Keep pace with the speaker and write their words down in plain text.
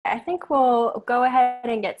I think we'll go ahead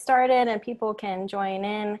and get started, and people can join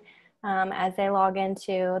in as they log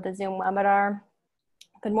into the Zoom webinar.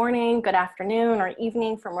 Good morning, good afternoon, or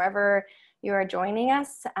evening from wherever you are joining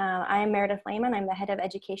us. I'm Meredith Lehman. I'm the head of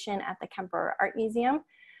education at the Kemper Art Museum.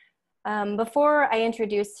 Before I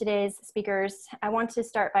introduce today's speakers, I want to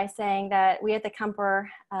start by saying that we at the Kemper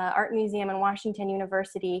Art Museum and Washington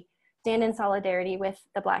University stand in solidarity with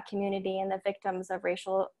the Black community and the victims of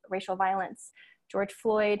racial violence. George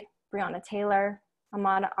Floyd, Breonna Taylor,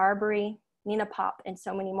 Ahmaud Arbery, Nina Pop, and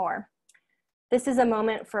so many more. This is a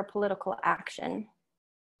moment for political action.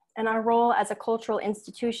 In our role as a cultural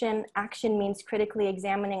institution, action means critically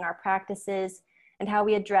examining our practices and how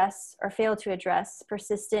we address or fail to address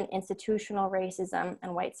persistent institutional racism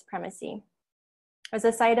and white supremacy. As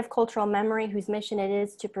a site of cultural memory whose mission it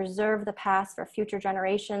is to preserve the past for future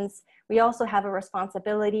generations, we also have a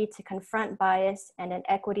responsibility to confront bias and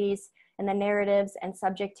inequities in the narratives and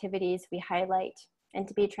subjectivities we highlight, and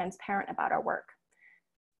to be transparent about our work.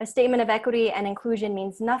 A statement of equity and inclusion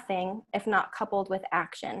means nothing if not coupled with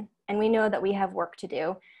action, and we know that we have work to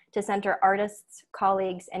do to center artists,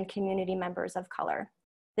 colleagues, and community members of color.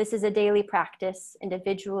 This is a daily practice,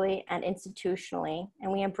 individually and institutionally,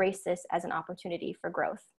 and we embrace this as an opportunity for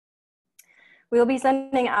growth. We will be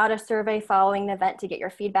sending out a survey following the event to get your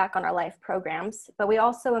feedback on our live programs, but we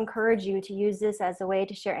also encourage you to use this as a way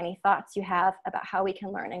to share any thoughts you have about how we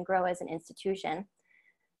can learn and grow as an institution.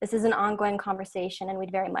 This is an ongoing conversation, and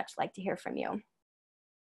we'd very much like to hear from you.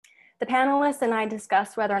 The panelists and I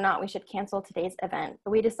discussed whether or not we should cancel today's event,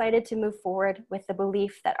 but we decided to move forward with the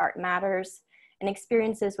belief that art matters and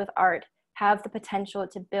experiences with art have the potential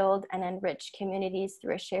to build and enrich communities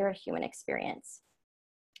through a shared human experience.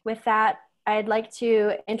 With that, I'd like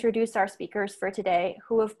to introduce our speakers for today,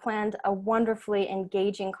 who have planned a wonderfully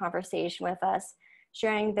engaging conversation with us,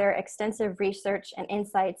 sharing their extensive research and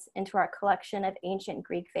insights into our collection of ancient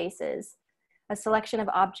Greek vases, a selection of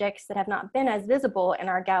objects that have not been as visible in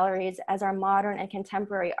our galleries as our modern and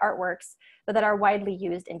contemporary artworks, but that are widely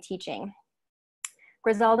used in teaching.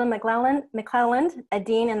 Grizelda McClelland, a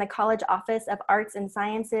dean in the College Office of Arts and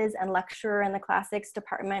Sciences and lecturer in the Classics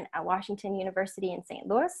Department at Washington University in St.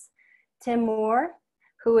 Louis. Tim Moore,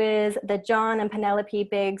 who is the John and Penelope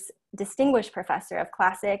Biggs Distinguished Professor of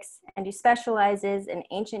Classics and who specializes in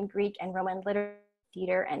ancient Greek and Roman literature,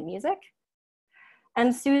 theater, and music.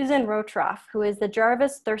 And Susan Rotroff, who is the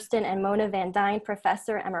Jarvis, Thurston, and Mona Van Dyne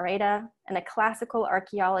Professor Emerita and a classical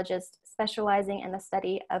archaeologist specializing in the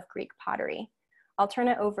study of Greek pottery. I'll turn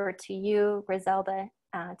it over to you, Grizelda,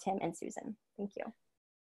 Tim, and Susan. Thank you.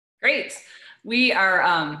 Great. We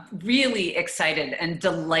are really excited and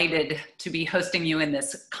delighted to be hosting you in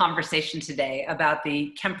this conversation today about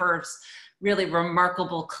the Kemper's really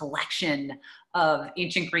remarkable collection of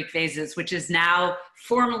ancient Greek vases, which is now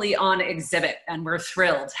formally on exhibit, and we're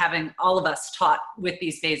thrilled having all of us taught with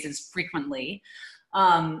these vases frequently.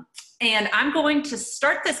 And I'm going to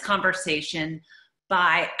start this conversation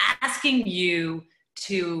by asking you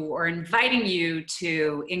or inviting you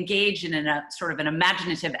to engage in a sort of an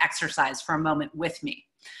imaginative exercise for a moment with me.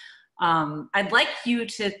 I'd like you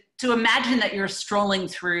to imagine that you're strolling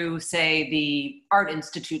through, say, the Art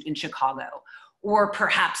Institute in Chicago, or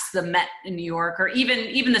perhaps the Met in New York, or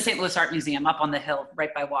even the St. Louis Art Museum up on the hill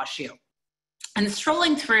right by WashU. And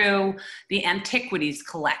strolling through the Antiquities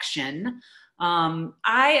collection,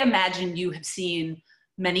 I imagine you have seen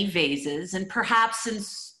many vases, and perhaps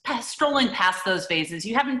since strolling past those vases,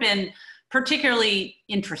 you haven't been particularly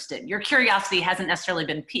interested. Your curiosity hasn't necessarily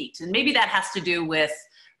been piqued. And maybe that has to do with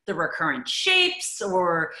the recurrent shapes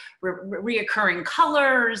or reoccurring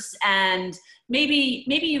colors. And maybe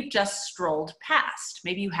you've just strolled past.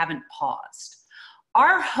 Maybe you haven't paused.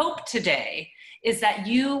 Our hope today is that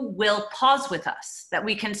you will pause with us, that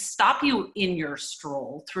we can stop you in your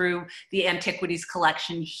stroll through the Antiquities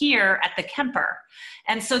collection here at the Kemper.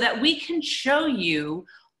 And so that we can show you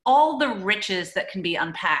all the riches that can be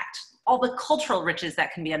unpacked, all the cultural riches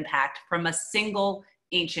that can be unpacked from a single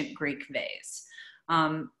ancient Greek vase.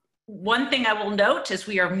 One thing I will note is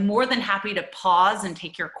we are more than happy to pause and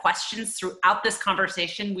take your questions throughout this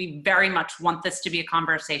conversation. We very much want this to be a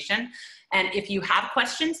conversation. And if you have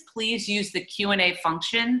questions, please use the Q&A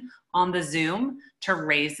function on the Zoom to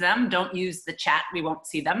raise them. Don't use the chat, we won't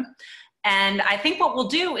see them. And I think what we'll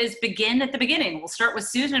do is begin at the beginning. We'll start with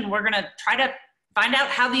Susan. We're gonna try to find out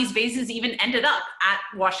how these vases even ended up at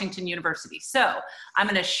Washington University. So I'm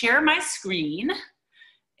gonna share my screen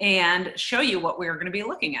and show you what we're gonna be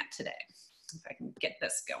looking at today. If I can get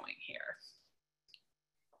this going here.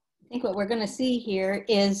 I think what we're gonna see here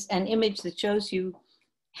is an image that shows you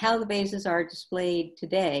how the vases are displayed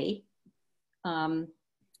today.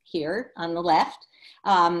 here on the left.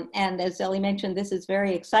 And as Zellie mentioned, this is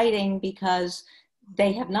very exciting because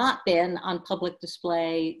they have not been on public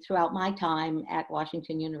display throughout my time at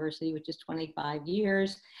Washington University, which is 25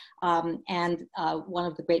 years. And one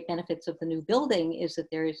of the great benefits of the new building is that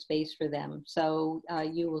there is space for them. So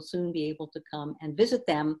you will soon be able to come and visit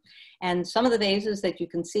them. And some of the vases that you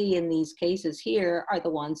can see in these cases here are the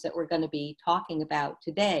ones that we're going to be talking about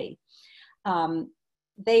today.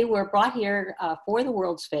 They were brought here for the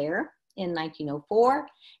World's Fair in 1904.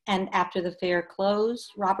 And after the fair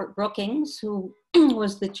closed, Robert Brookings, who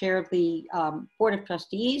was the chair of the Board of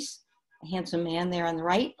Trustees, a handsome man there on the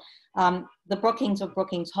right, the Brookings of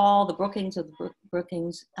Brookings Hall, the Brookings of the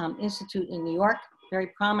Brookings Institute in New York, very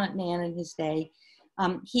prominent man in his day.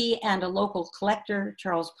 He and a local collector,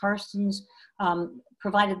 Charles Parsons,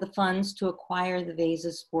 provided the funds to acquire the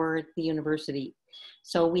vases for the university.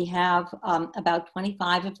 So we have about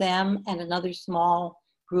 25 of them, and another small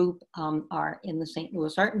group are in the St.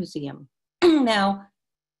 Louis Art Museum. Now,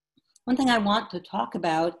 one thing I want to talk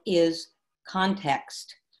about is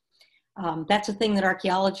context. That's a thing that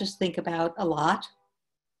archaeologists think about a lot,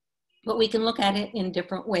 but we can look at it in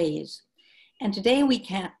different ways. And today we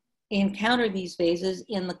can encounter these vases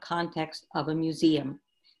in the context of a museum.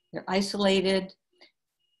 They're isolated,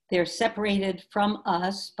 they're separated from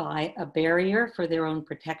us by a barrier for their own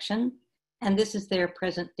protection, and this is their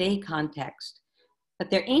present day context. But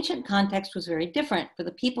their ancient context was very different. For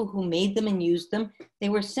the people who made them and used them, they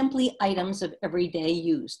were simply items of everyday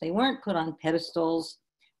use. They weren't put on pedestals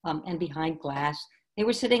and behind glass. They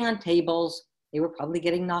were sitting on tables. They were probably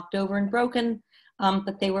getting knocked over and broken,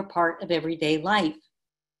 but they were part of everyday life.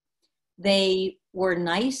 They were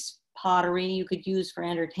nice pottery you could use for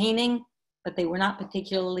entertaining, but they were not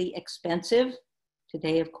particularly expensive.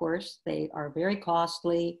 Today, of course, they are very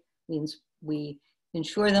costly, means we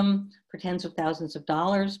insure them for tens of thousands of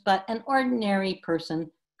dollars, but an ordinary person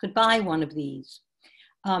could buy one of these.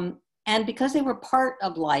 And because they were part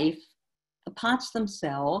of life, the pots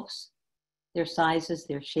themselves, their sizes,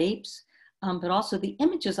 their shapes, but also the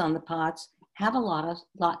images on the pots have a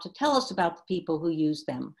lot to tell us about the people who use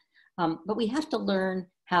them. But we have to learn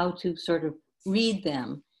how to sort of read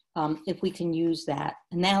them if we can use that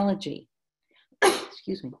analogy.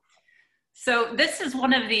 Excuse me. So this is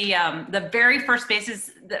one of the very first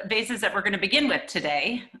vases that we're going to begin with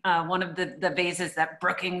today. One of the vases that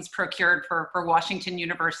Brookings procured for Washington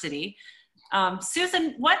University.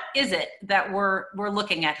 Susan, what is it that we're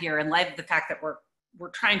looking at here in light of the fact that we're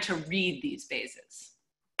trying to read these vases?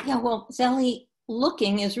 Yeah, well, Zellie,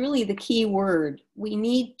 looking is really the key word. We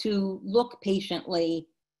need to look patiently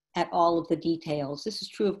at all of the details. This is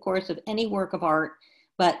true, of course, of any work of art,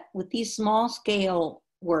 but with these small scale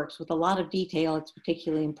works with a lot of detail, it's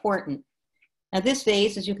particularly important. Now this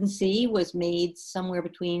vase, as you can see, was made somewhere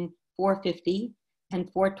between 450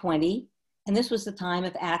 and 420. And this was the time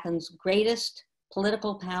of Athens' greatest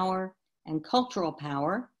political power and cultural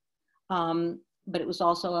power. But it was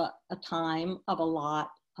also a time of a lot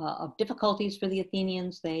of difficulties for the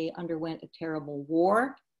Athenians. They underwent a terrible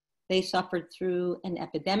war. They suffered through an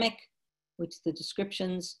epidemic, which the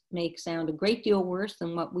descriptions make sound a great deal worse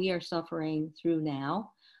than what we are suffering through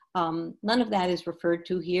now. None of that is referred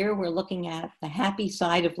to here. We're looking at the happy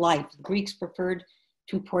side of life. The Greeks preferred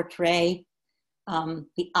to portray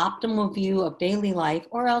the optimal view of daily life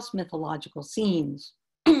or else mythological scenes.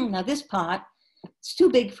 Now this pot, it's too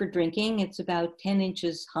big for drinking. It's about 10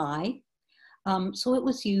 inches high. So it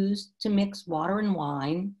was used to mix water and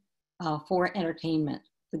wine for entertainment.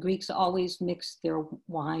 The Greeks always mixed their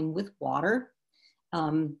wine with water.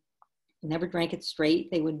 Never drank it straight.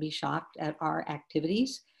 They would be shocked at our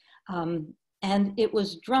activities. And it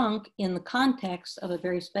was drunk in the context of a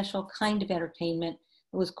very special kind of entertainment.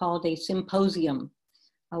 It was called a symposium.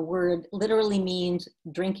 A word literally means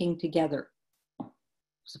drinking together. It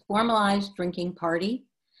was a formalized drinking party.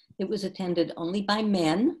 It was attended only by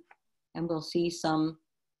men, and we'll see some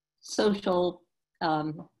social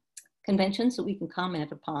conventions that we can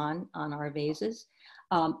comment upon on our vases.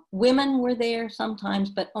 Women were there sometimes,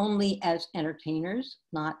 but only as entertainers,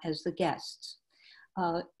 not as the guests.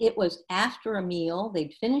 It was after a meal,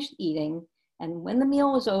 they'd finished eating, and when the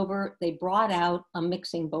meal was over, they brought out a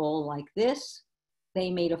mixing bowl like this.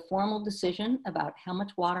 They made a formal decision about how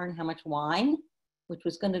much water and how much wine, which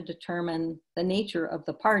was going to determine the nature of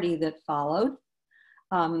the party that followed.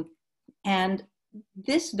 And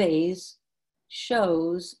this vase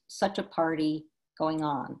shows such a party going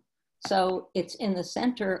on. So it's in the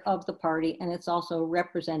center of the party, and it's also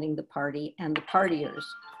representing the party and the partiers.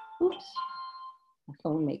 Oops, my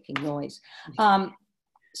phone making noise.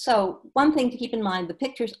 So one thing to keep in mind, the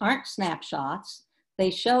pictures aren't snapshots. They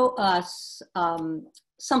show us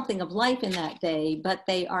something of life in that day, but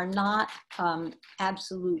they are not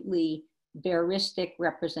absolutely veristic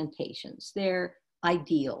representations. They're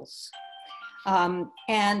ideals.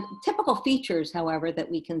 And typical features, however, that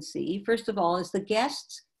we can see, first of all, is the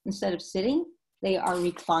guests, instead of sitting, they are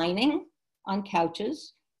reclining on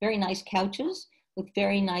couches, very nice couches with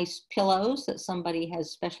very nice pillows that somebody has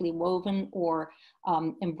specially woven or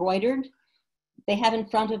embroidered. They have in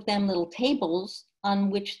front of them little tables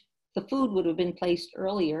on which the food would have been placed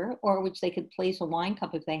earlier, or which they could place a wine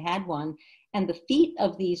cup if they had one. And the feet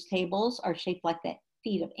of these tables are shaped like the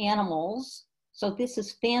feet of animals. So this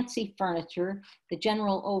is fancy furniture. The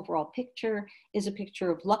general overall picture is a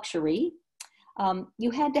picture of luxury.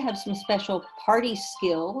 You had to have some special party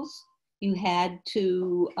skills. You had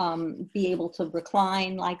to be able to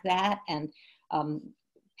recline like that and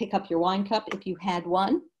pick up your wine cup if you had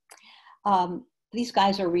one. These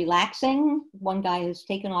guys are relaxing. One guy has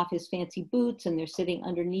taken off his fancy boots and they're sitting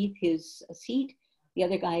underneath his seat. The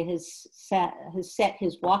other guy has set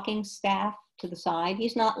his walking staff to the side.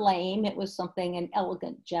 He's not lame. It was something an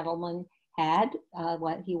elegant gentleman had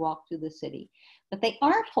when he walked through the city. But they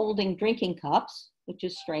aren't holding drinking cups, which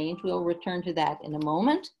is strange. We'll return to that in a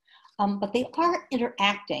moment. But they are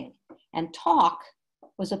interacting, and talk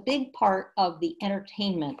was a big part of the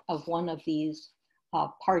entertainment of one of these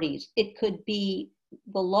parties. It could be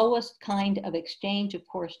the lowest kind of exchange of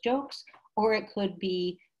coarse jokes, or it could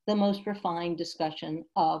be the most refined discussion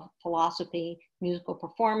of philosophy, musical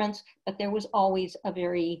performance, but there was always a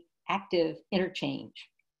very active interchange.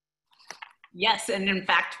 Yes, and in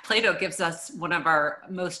fact, Plato gives us one of our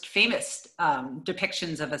most famous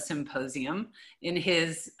depictions of a symposium in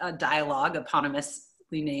his dialogue, eponymously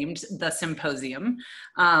named The Symposium.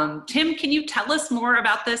 Tim, can you tell us more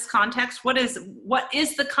about this context? What is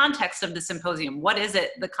the context of the symposium? What is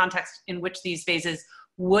it, the context in which these vases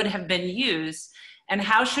would have been used? And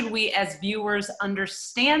how should we as viewers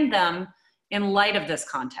understand them in light of this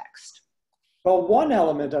context? Well, one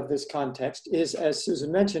element of this context is, as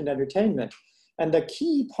Susan mentioned, entertainment. And the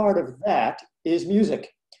key part of that is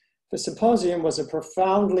music. The symposium was a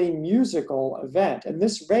profoundly musical event, and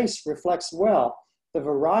this vase reflects well the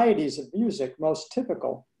varieties of music most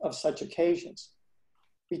typical of such occasions.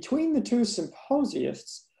 Between the two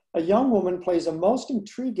symposiists, a young woman plays a most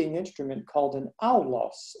intriguing instrument called an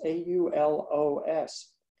aulos,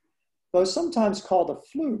 A-U-L-O-S. Though sometimes called a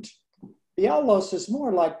flute, the aulos is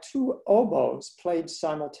more like two oboes played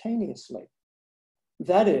simultaneously.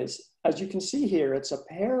 That is, as you can see here, it's a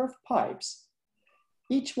pair of pipes.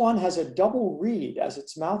 Each one has a double reed as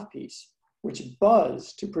its mouthpiece, which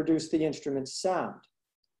buzz to produce the instrument's sound.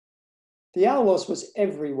 The aulos was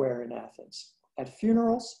everywhere in Athens, at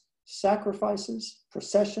funerals, sacrifices,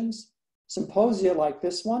 processions, symposia like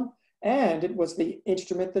this one, and it was the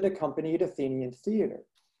instrument that accompanied Athenian theater.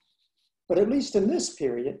 But at least in this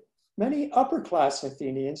period, many upper-class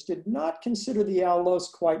Athenians did not consider the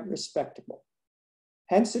aulos quite respectable.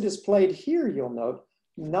 Hence it is played here, you'll note,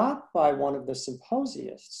 not by one of the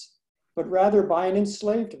symposiists, but rather by an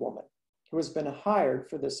enslaved woman who has been hired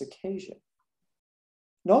for this occasion.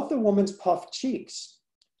 Note the woman's puffed cheeks,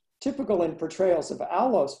 typical in portrayals of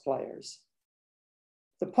aulos players.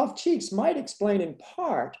 The puffed cheeks might explain in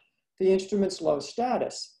part the instrument's low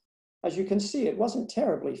status. As you can see, it wasn't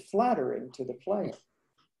terribly flattering to the player.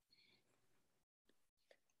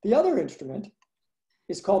 The other instrument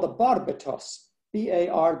is called a barbitos,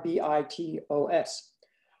 B-A-R-B-I-T-O-S.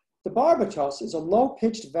 The barbitos is a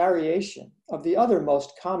low-pitched variation of the other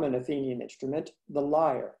most common Athenian instrument, the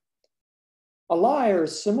lyre. A lyre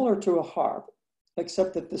is similar to a harp,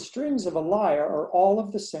 except that the strings of a lyre are all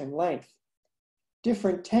of the same length.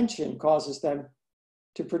 Different tension causes them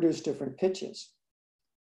to produce different pitches.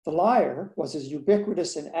 The lyre was as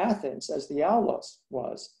ubiquitous in Athens as the aulos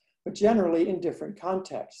was, but generally in different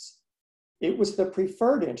contexts. It was the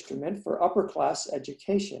preferred instrument for upper-class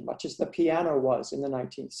education, much as the piano was in the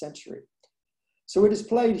 19th century. So it is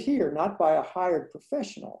played here not by a hired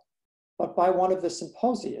professional, but by one of the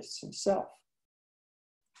symposiists himself.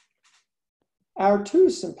 Our two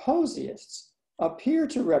symposiists appear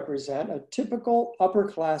to represent a typical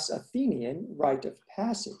upper-class Athenian rite of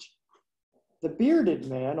passage. The bearded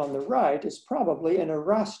man on the right is probably an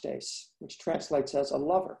erastes, which translates as a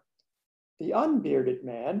lover. The unbearded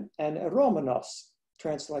man, an eromenos,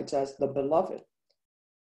 translates as the beloved.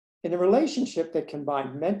 In a relationship that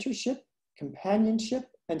combined mentorship, companionship,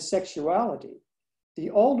 and sexuality, the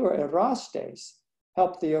older erastes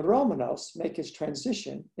helped the eromenos make his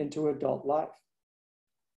transition into adult life.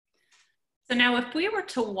 So now if we were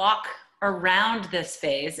to walk around this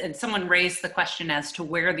vase, and someone raised the question as to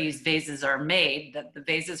where these vases are made, that the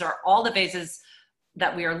vases are, all the vases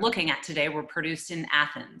that we are looking at today were produced in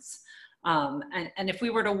Athens. And if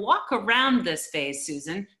we were to walk around this vase,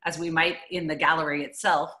 Susan, as we might in the gallery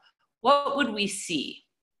itself, what would we see?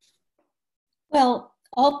 Well,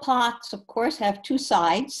 all pots, of course, have two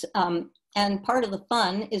sides. And part of the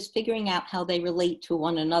fun is figuring out how they relate to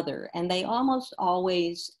one another. And they almost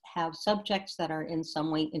always have subjects that are in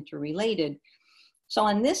some way interrelated. So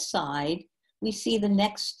on this side, we see the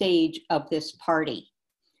next stage of this party.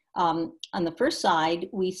 On the first side,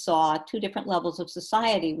 we saw two different levels of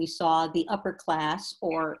society. We saw the upper class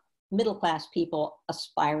or middle class people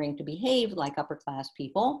aspiring to behave like upper class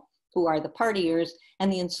people, who are the partiers,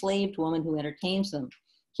 and the enslaved woman who entertains them.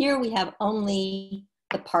 Here we have only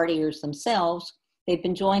the partiers themselves. They've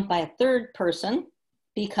been joined by a third person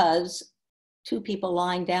because two people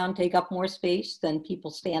lying down take up more space than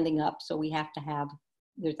people standing up. So we have to have,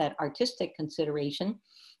 there's that artistic consideration.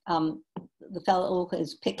 The fellow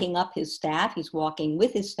is picking up his staff, he's walking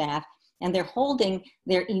with his staff, and they're holding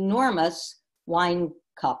their enormous wine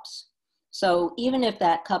cups. So even if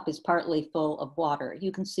that cup is partly full of water,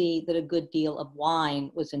 you can see that a good deal of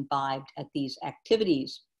wine was imbibed at these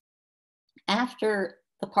activities. After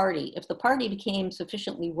the party, if the party became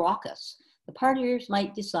sufficiently raucous, the partiers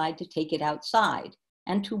might decide to take it outside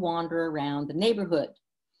and to wander around the neighborhood.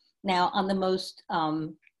 Now, on the most,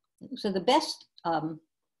 so the best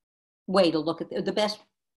way to look at the best,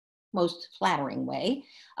 most flattering way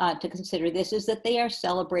to consider this is that they are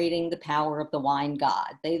celebrating the power of the wine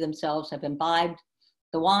god. They themselves have imbibed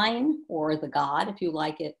the wine, or the god, if you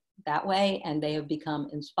like it that way, and they have become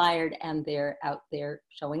inspired and they're out there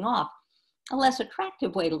showing off. A less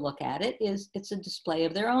attractive way to look at it is it's a display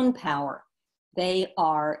of their own power. They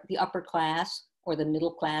are the upper class or the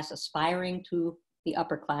middle class aspiring to the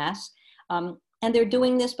upper class. And they're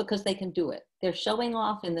doing this because they can do it. They're showing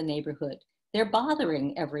off in the neighborhood. They're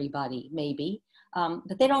bothering everybody, maybe,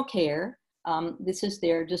 but they don't care. This is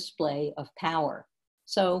their display of power.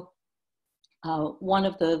 So one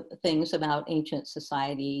of the things about ancient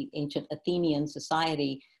society, ancient Athenian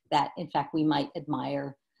society, that in fact we might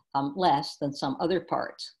admire less than some other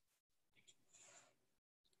parts.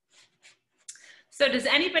 So does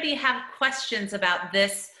anybody have questions about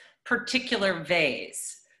this particular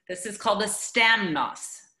vase? This is called a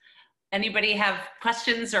stamnos. Anybody have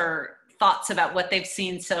questions or thoughts about what they've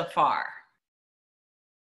seen so far?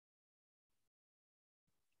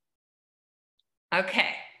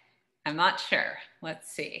 Okay, I'm not sure.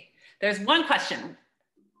 Let's see. There's one question.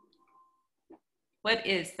 What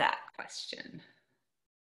is that question?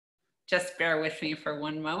 Just bear with me for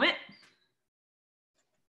one moment.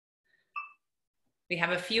 We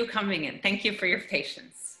have a few coming in. Thank you for your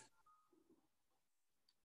patience.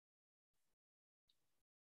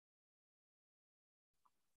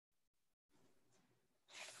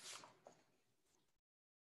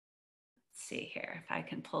 Let's see here if I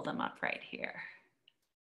can pull them up right here.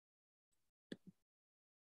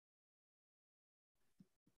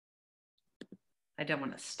 I don't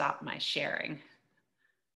want to stop my sharing.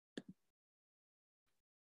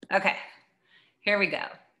 Okay, here we go.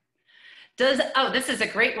 Oh, this is a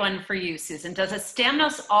great one for you, Susan. Does a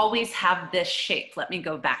stamnos always have this shape? Let me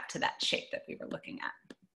go back to that shape that we were looking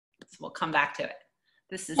at. So we'll come back to it.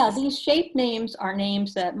 These shape names are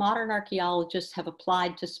names that modern archaeologists have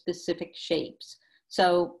applied to specific shapes.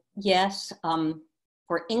 So yes,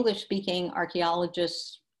 for English-speaking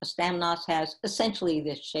archaeologists, a stamnos has essentially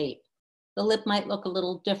this shape. The lip might look a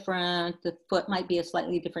little different, the foot might be a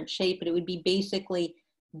slightly different shape, but it would be basically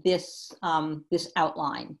this, this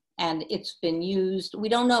outline. And it's been used, we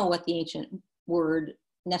don't know what the ancient word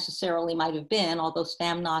necessarily might have been, although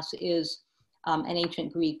stamnos is an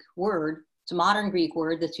ancient Greek word. It's a modern Greek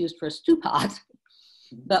word that's used for a stew pot,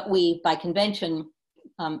 but we, by convention,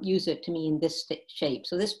 use it to mean this shape.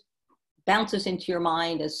 So this bounces into your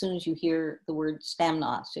mind as soon as you hear the word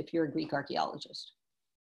stamnos, if you're a Greek archaeologist.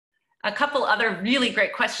 A couple other really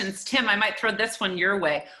great questions. Tim, I might throw this one your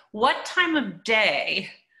way. What time of day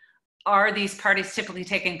are these parties typically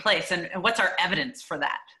taking place, and what's our evidence for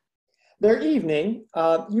that? They're evening,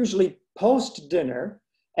 usually post-dinner,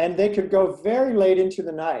 and they could go very late into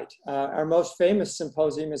the night. Our most famous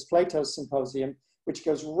symposium is Plato's Symposium, which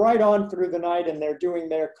goes right on through the night, and they're doing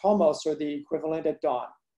their komos, or the equivalent, at dawn.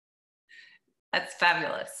 That's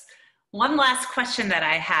fabulous. One last question that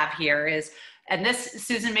I have here is, and this,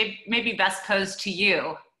 Susan, may be best posed to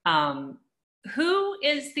you. Who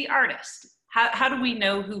is the artist? How do we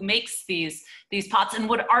know who makes these pots, and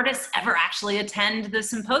would artists ever actually attend the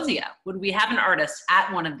symposia? Would we have an artist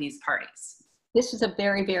at one of these parties? This is a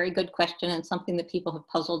very, very good question and something that people have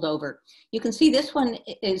puzzled over. You can see this one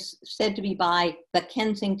is said to be by the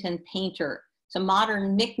Kensington Painter. It's a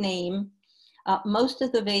modern nickname. Most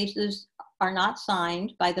of the vases are not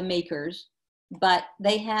signed by the makers, but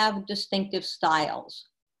they have distinctive styles.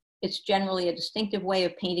 It's generally a distinctive way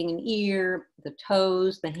of painting an ear, the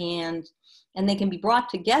toes, the hands, and they can be brought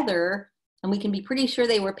together, and we can be pretty sure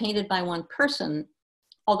they were painted by one person,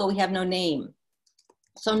 although we have no name.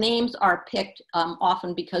 So names are picked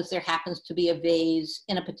often because there happens to be a vase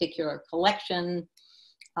in a particular collection,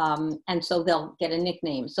 and so they'll get a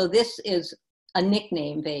nickname. So this is a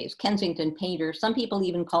nickname vase, Kensington Painter. Some people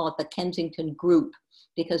even call it the Kensington Group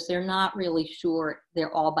because they're not really sure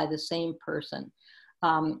they're all by the same person.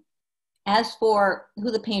 As for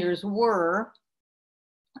who the painters were,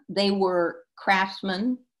 they were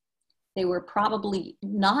craftsmen. They were probably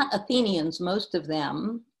not Athenians, most of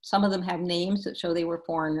them. Some of them have names that show they were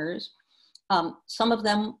foreigners. Some of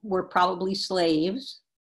them were probably slaves.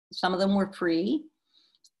 Some of them were free,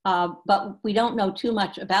 but we don't know too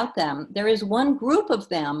much about them. There is one group of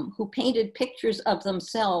them who painted pictures of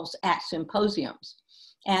themselves at symposiums.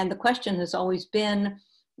 And the question has always been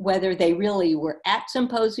whether they really were at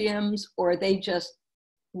symposiums or they just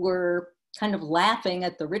were kind of laughing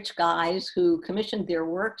at the rich guys who commissioned their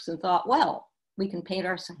works and thought, well, we can paint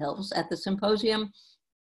ourselves at the symposium.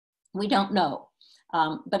 We don't know,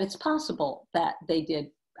 but it's possible that they did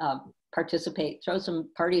participate, throw some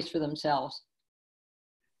parties for themselves.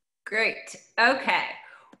 Great. Okay.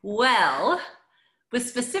 Well, with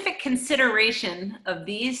specific consideration of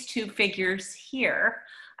these two figures here,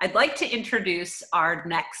 I'd like to introduce our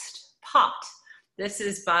next pot. This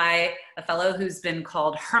is by a fellow who's been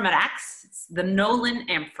called Hermonax. It's the Nolan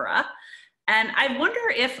amphora. And I wonder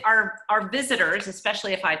if our visitors,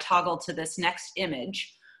 especially if I toggle to this next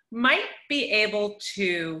image, might be able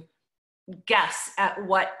to guess at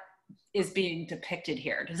what is being depicted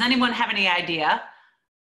here. Does anyone have any idea?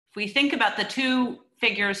 If we think about the two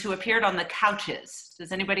figures who appeared on the couches,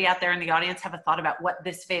 does anybody out there in the audience have a thought about what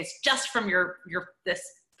this vase, just from this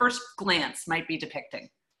first glance, might be depicting?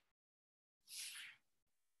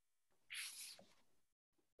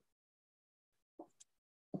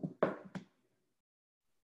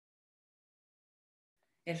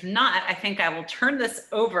 If not, I think I will turn this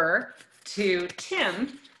over to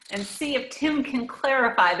Tim and see if Tim can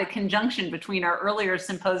clarify the conjunction between our earlier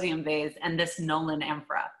symposium vase and this Nolan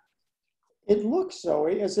amphora. It looks,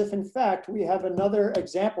 Zoe, as if in fact we have another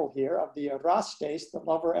example here of the Erastes, the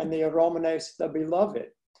lover, and the Aromanes, the beloved.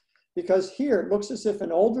 Because here it looks as if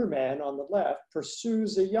an older man on the left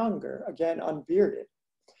pursues a younger, again unbearded.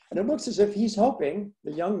 And it looks as if he's hoping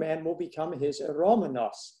the young man will become his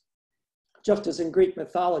Eromenos. Just as in Greek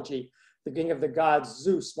mythology, the king of the gods,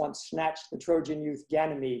 Zeus, once snatched the Trojan youth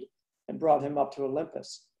Ganymede and brought him up to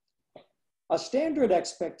Olympus. A standard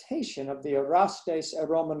expectation of the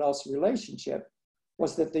Erastes-Eromenos relationship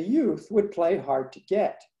was that the youth would play hard to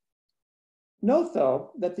get. Note,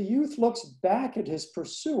 though, that the youth looks back at his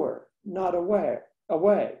pursuer, not away.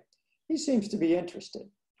 He seems to be interested.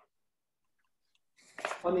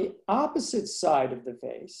 On the opposite side of the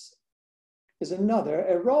vase is another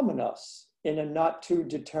Eromenos in a not too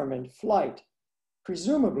determined flight,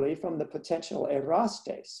 presumably from the potential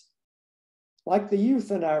Erastes. Like the youth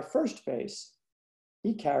in our first vase,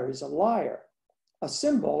 he carries a lyre, a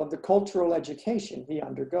symbol of the cultural education he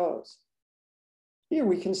undergoes. Here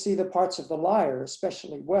we can see the parts of the lyre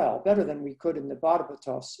especially well, better than we could in the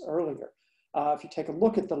Barbatos earlier. If you take a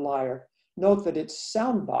look at the lyre, note that its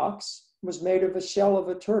sound box was made of a shell of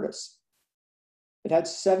a tortoise. It had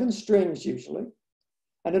 7 strings usually,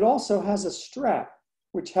 and it also has a strap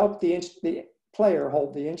which helped the player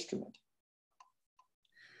hold the instrument.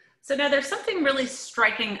 So now there's something really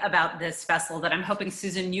striking about this vessel that I'm hoping,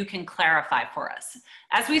 Susan, you can clarify for us.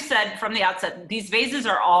 As we said from the outset, these vases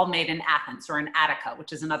are all made in Athens or in Attica,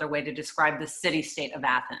 which is another way to describe the city-state of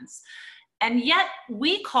Athens. And yet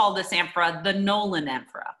we call this amphora the Nolan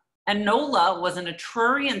amphora. And Nola was an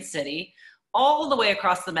Etrurian city all the way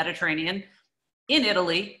across the Mediterranean in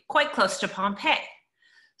Italy, quite close to Pompeii.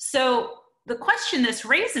 So the question this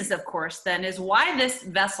raises, of course, then is why this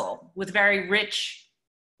vessel with very rich,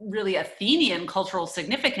 really Athenian cultural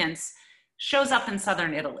significance shows up in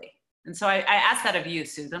southern Italy. And so I asked that of you,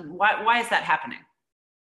 Susan. Why is that happening?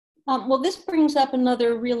 Well, this brings up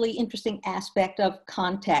another really interesting aspect of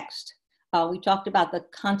context. We talked about the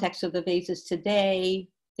context of the vases today,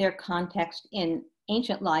 their context in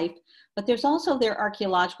ancient life, but there's also their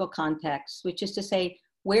archaeological context, which is to say,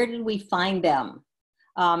 where did we find them?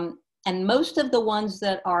 And most of the ones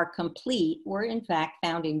that are complete were in fact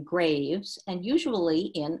found in graves, and usually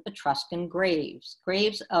in Etruscan graves,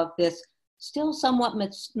 graves of this still somewhat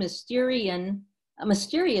mysterious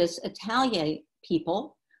Italian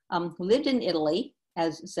people who lived in Italy,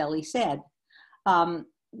 as Zellie said.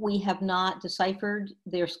 We have not deciphered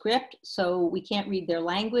their script, so we can't read their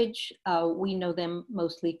language. We know them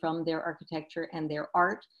mostly from their architecture and their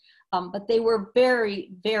art, but they were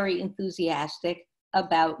very, very enthusiastic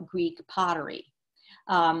about Greek pottery.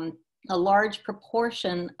 A large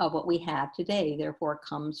proportion of what we have today, therefore,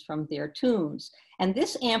 comes from their tombs. And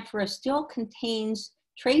this amphora still contains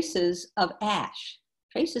traces of ash,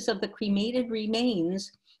 traces of the cremated remains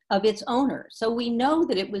of its owner. So we know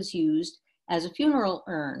that it was used as a funeral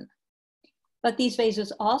urn. But these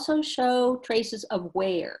vases also show traces of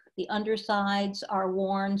wear. The undersides are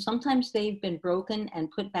worn. Sometimes they've been broken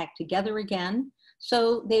and put back together again.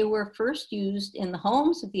 So they were first used in the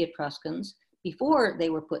homes of the Etruscans before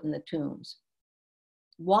they were put in the tombs.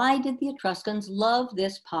 Why did the Etruscans love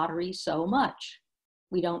this pottery so much?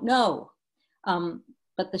 We don't know.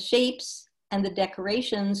 But the shapes and the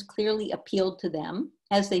decorations clearly appealed to them,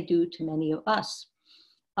 as they do to many of us.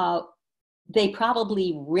 They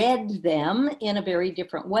probably read them in a very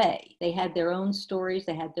different way. They had their own stories,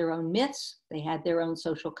 they had their own myths, they had their own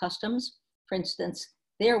social customs. For instance,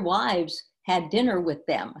 their wives had dinner with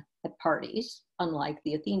them at parties, unlike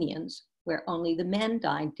the Athenians, where only the men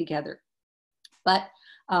dined together. But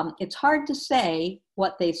it's hard to say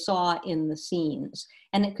what they saw in the scenes.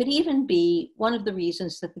 And it could even be one of the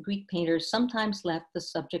reasons that the Greek painters sometimes left the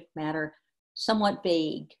subject matter somewhat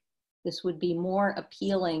vague. This would be more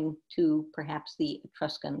appealing to perhaps the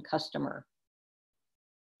Etruscan customer.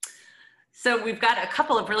 So we've got a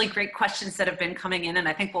couple of really great questions that have been coming in, and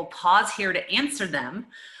I think we'll pause here to answer them.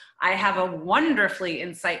 I have a wonderfully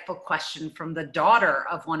insightful question from the daughter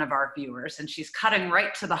of one of our viewers, and she's cutting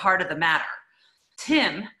right to the heart of the matter.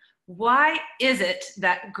 Tim, why is it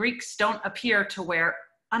that Greeks don't appear to wear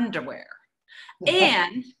underwear?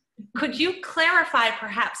 And could you clarify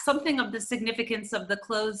perhaps something of the significance of the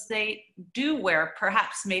clothes they do wear,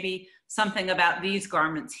 perhaps maybe something about these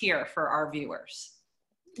garments here for our viewers?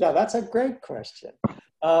 Yeah, that's a great question.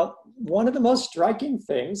 One of the most striking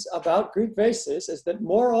things about Greek vases is that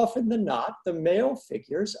more often than not, the male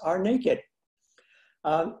figures are naked.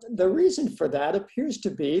 The reason for that appears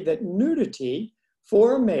to be that nudity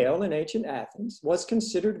for a male in ancient Athens was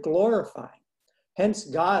considered glorifying. Hence,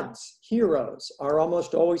 gods, heroes are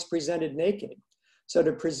almost always presented naked. So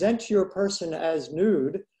to present your person as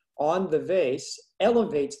nude on the vase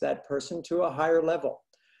elevates that person to a higher level.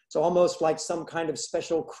 It's almost like some kind of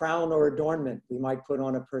special crown or adornment we might put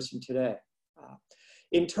on a person today.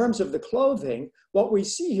 In terms of the clothing, what we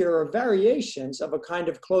see here are variations of a kind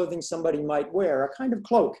of clothing somebody might wear, a kind of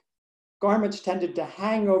cloak. Garments tended to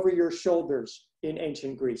hang over your shoulders in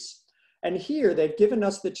ancient Greece. And here they've given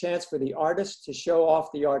us the chance for the artist to show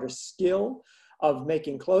off the artist's skill of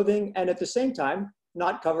making clothing and at the same time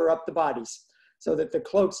not cover up the bodies so that the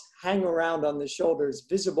cloaks hang around on the shoulders,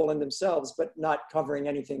 visible in themselves, but not covering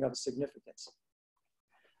anything of significance.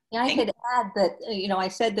 Yeah, I could add that, I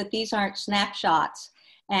said that these aren't snapshots,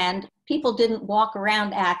 and people didn't walk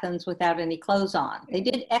around Athens without any clothes on. They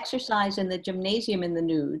did exercise in the gymnasium in the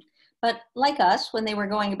nude, but like us, when they were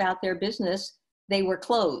going about their business, they were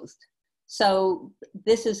clothed. So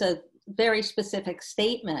this is a very specific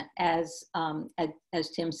statement, as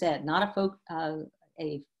Tim said, not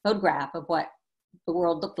a photograph of what the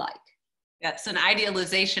world looked like. Yeah, it's an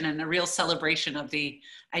idealization and a real celebration of the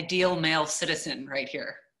ideal male citizen right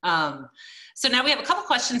here. So now we have a couple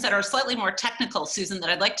questions that are slightly more technical, Susan, that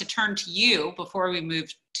I'd like to turn to you before we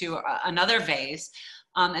move to another vase.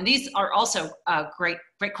 And these are also great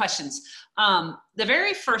questions. The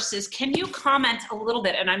very first is, can you comment a little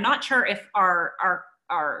bit, and I'm not sure if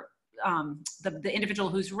the individual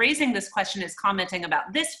who's raising this question is commenting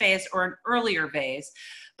about this vase or an earlier vase,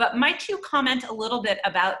 but might you comment a little bit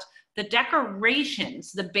about the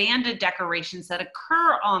decorations, the banded decorations that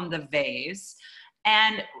occur on the vase,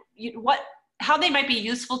 and how they might be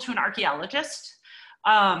useful to an archaeologist,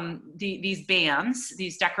 these bands,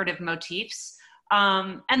 these decorative motifs.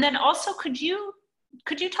 And then also, could you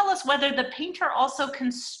tell us whether the painter also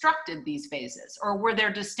constructed these vases, or were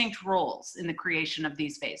there distinct roles in the creation of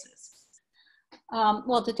these vases?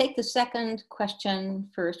 Well, to take the second question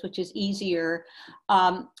first, which is easier,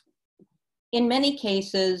 in many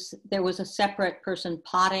cases, there was a separate person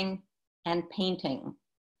potting and painting.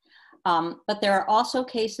 But there are also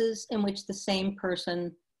cases in which the same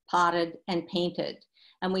person potted and painted.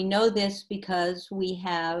 And we know this because we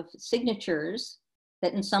have signatures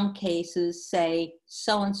that in some cases say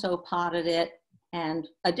so-and-so potted it and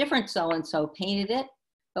a different so-and-so painted it,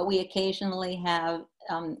 but we occasionally have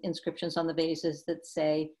inscriptions on the vases that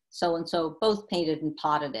say so-and-so both painted and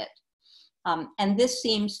potted it. And this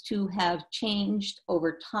seems to have changed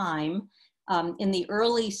over time. In the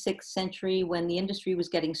early 6th century, when the industry was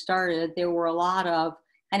getting started, there were a lot of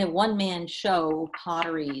kind of one-man show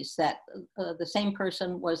potteries that the same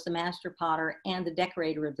person was the master potter and the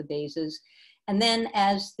decorator of the vases. And then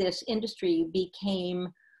as this industry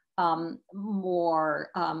became more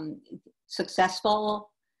successful,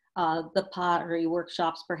 the pottery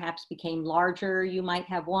workshops perhaps became larger. You might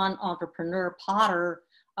have one entrepreneur potter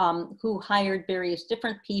who hired various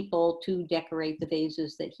different people to decorate the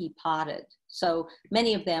vases that he potted. So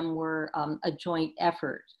many of them were a joint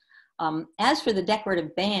effort. As for the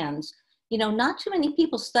decorative bands, you know, not too many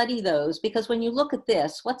people study those, because when you look at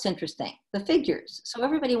this, what's interesting? The figures. So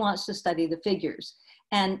everybody wants to study the figures,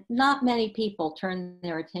 and not many people turn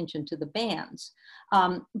their attention to the bands.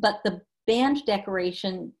 But the band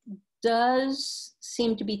decoration does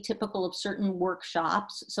seem to be typical of certain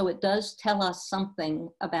workshops, so it does tell us something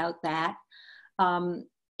about that.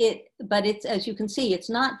 But it's, as you can see, it's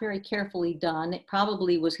not very carefully done. It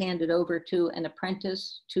probably was handed over to an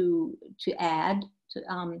apprentice to add.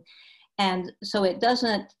 And so it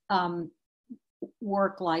doesn't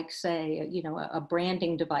work like, say, you know, a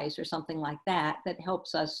branding device or something like that that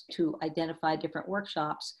helps us to identify different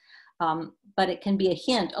workshops. But it can be a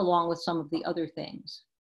hint along with some of the other things.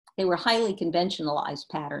 They were highly conventionalized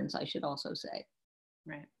patterns, I should also say.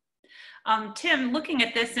 Right. Tim, looking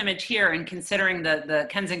at this image here and considering the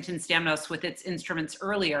Kensington Stamnos with its instruments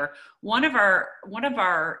earlier, one of our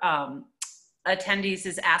attendees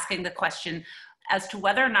is asking the question as to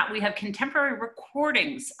whether or not we have contemporary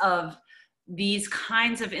recordings of these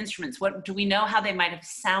kinds of instruments. What do we know how they might have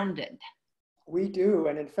sounded? We do,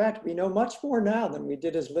 and in fact, we know much more now than we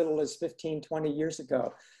did as little as 15, 20 years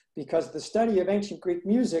ago, because the study of ancient Greek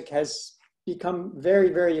music has become very,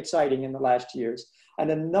 very exciting in the last years. And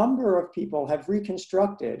a number of people have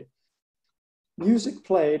reconstructed music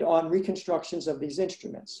played on reconstructions of these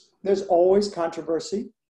instruments. There's always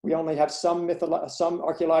controversy. We only have some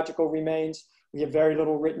archaeological remains. We have very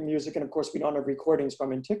little written music, and of course, we don't have recordings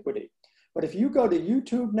from antiquity. But if you go to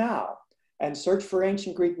YouTube now and search for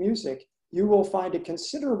ancient Greek music, you will find a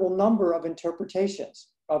considerable number of interpretations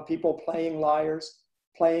of people playing lyres,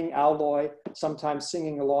 playing alloy, sometimes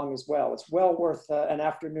singing along as well. It's well worth an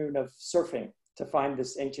afternoon of surfing to find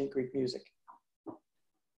this ancient Greek music.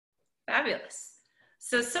 Fabulous.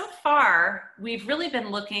 So far, we've really been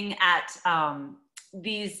looking at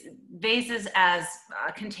these vases as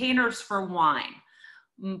containers for wine.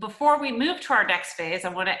 Before we move to our next phase, I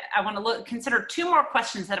want to consider two more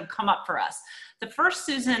questions that have come up for us. The first,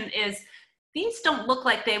 Susan, is these don't look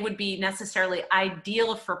like they would be necessarily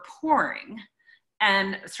ideal for pouring.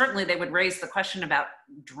 And certainly they would raise the question about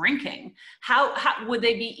drinking. How would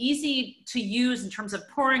they be easy to use in terms of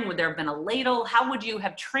pouring? Would there have been a ladle? How would you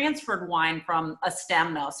have transferred wine from a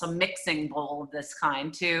stamnos, a mixing bowl of this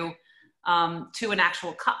kind, to an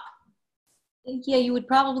actual cup? Yeah, you would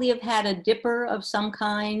probably have had a dipper of some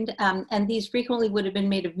kind, and these frequently would have been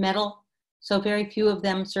made of metal, so very few of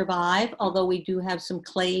them survive, although we do have some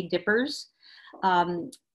clay dippers.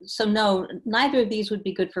 So no, neither of these would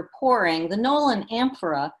be good for pouring. The Nolan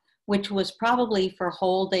amphora, which was probably for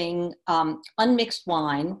holding unmixed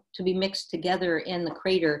wine to be mixed together in the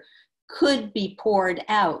crater, could be poured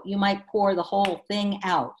out. You might pour the whole thing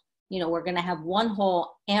out. You know, we're going to have one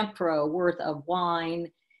whole amphora worth of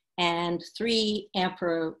wine and 3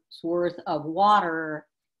 amphoras worth of water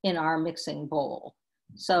in our mixing bowl.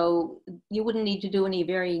 So you wouldn't need to do any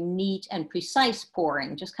very neat and precise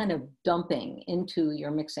pouring, just kind of dumping into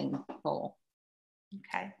your mixing bowl.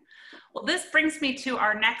 Okay. Well, this brings me to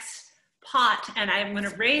our next pot, and I'm going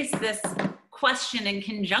to raise this question in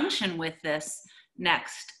conjunction with this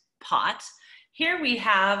next pot. Here we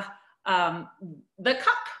have the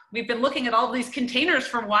cup. We've been looking at all these containers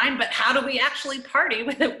for wine, but how do we actually party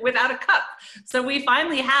with it without a cup? So we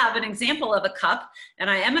finally have an example of a cup, and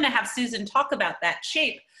I am going to have Susan talk about that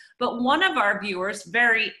shape. But one of our viewers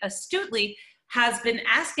very astutely has been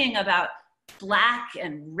asking about black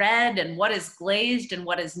and red and what is glazed and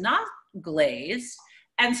what is not glazed.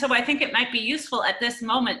 And so I think it might be useful at this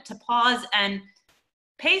moment to pause and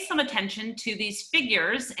pay some attention to these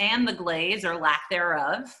figures and the glaze or lack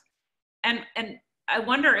thereof. And I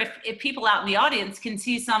wonder if people out in the audience can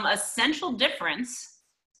see some essential difference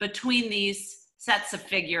between these sets of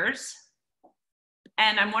figures.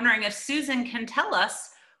 And I'm wondering if Susan can tell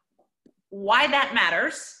us why that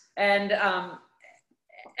matters and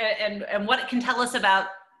and what it can tell us about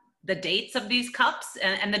the dates of these cups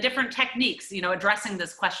and the different techniques, you know, addressing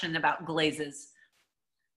this question about glazes.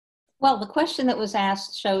 Well, the question that was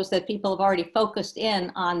asked shows that people have already focused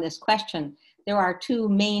in on this question. There are two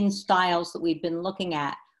main styles that we've been looking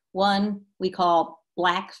at. One we call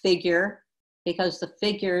black figure, because the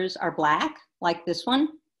figures are black, like this one,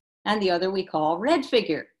 and the other we call red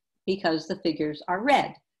figure, because the figures are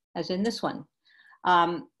red, as in this one.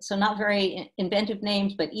 So not very inventive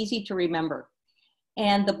names, but easy to remember.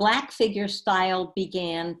 And the black figure style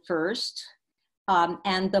began first.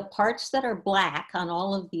 And the parts that are black on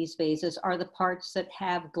all of these vases are the parts that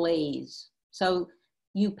have glaze. So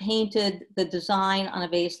you painted the design on a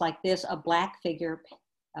vase like this, a black figure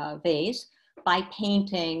vase, by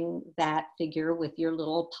painting that figure with your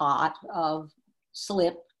little pot of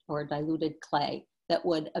slip or diluted clay that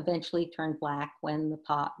would eventually turn black when the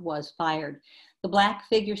pot was fired. The black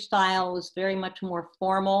figure style was very much more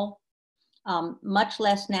formal, much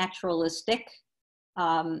less naturalistic,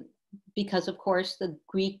 because of course the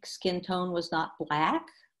Greek skin tone was not black.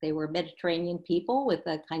 They were Mediterranean people with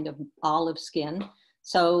a kind of olive skin.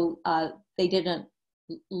 So they didn't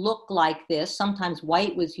look like this. Sometimes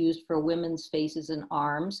white was used for women's faces and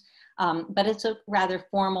arms, but it's a rather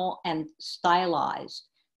formal and stylized.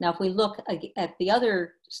 Now, if we look at the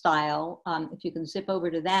other style, if you can zip over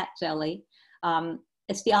to that, Zellie,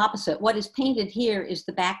 it's the opposite. What is painted here is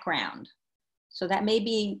the background. So that may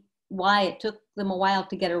be why it took them a while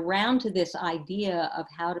to get around to this idea of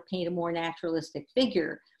how to paint a more naturalistic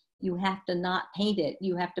figure. You have to not paint it.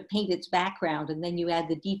 You have to paint its background, and then you add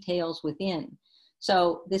the details within.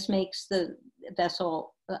 So this makes the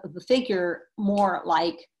vessel, the figure, more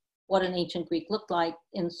like what an ancient Greek looked like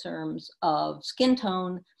in terms of skin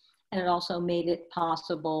tone. And it also made it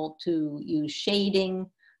possible to use shading.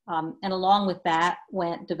 And along with that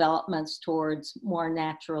went developments towards more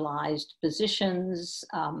naturalized positions,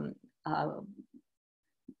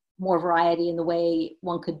 more variety in the way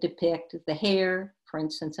one could depict the hair, for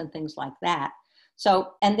instance, and things like that.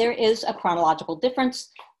 So, and there is a chronological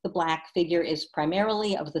difference. The black figure is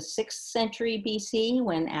primarily of the 6th century BC,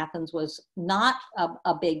 when Athens was not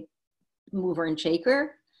a big mover and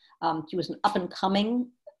shaker. She was an up and coming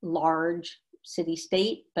large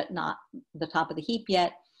city-state, but not the top of the heap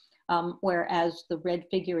yet. Whereas the red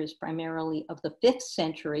figure is primarily of the 5th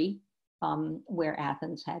century, where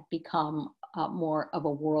Athens had become more of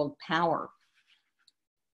a world power.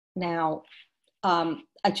 Now,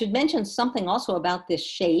 I should mention something also about this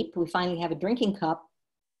shape. We finally have a drinking cup,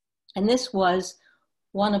 and this was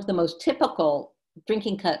one of the most typical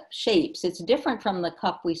drinking cup shapes. It's different from the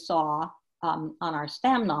cup we saw on our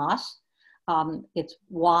stamnos. It's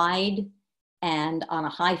wide and on a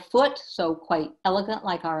high foot, so quite elegant,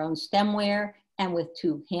 like our own stemware, and with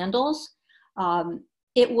 2 handles.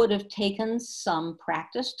 It would have taken some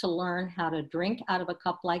practice to learn how to drink out of a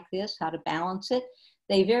cup like this, how to balance it.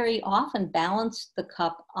 They very often balanced the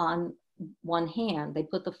cup on one hand. They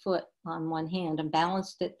put the foot on one hand and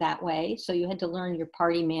balanced it that way. So you had to learn your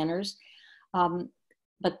party manners.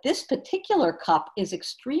 But this particular cup is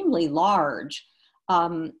extremely large.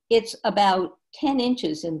 It's about 10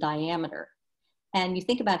 inches in diameter. And you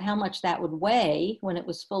think about how much that would weigh when it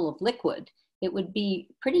was full of liquid. It would be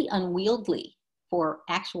pretty unwieldy for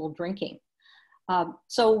actual drinking.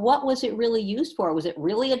 So what was it really used for? Was it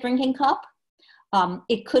really a drinking cup?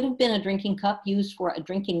 It could have been a drinking cup used for a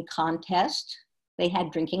drinking contest. They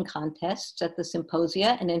had drinking contests at the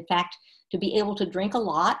symposia. And in fact, to be able to drink a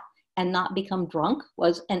lot and not become drunk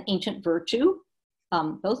was an ancient virtue,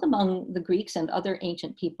 both among the Greeks and other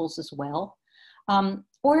ancient peoples as well.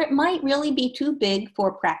 Or it might really be too big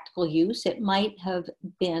for practical use. It might have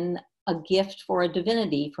been a gift for a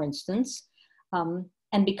divinity, for instance.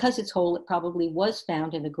 And because it's whole, it probably was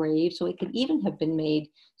found in a grave, so it could even have been made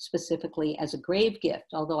specifically as a grave gift,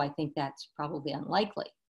 although I think that's probably unlikely.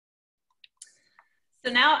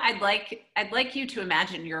 So now I'd like you to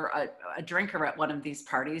imagine you're a drinker at one of these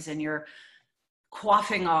parties and you're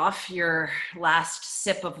quaffing off your last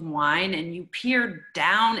sip of wine, and you peer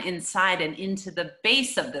down inside and into the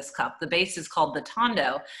base of this cup. The base is called the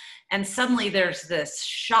tondo. And suddenly there's this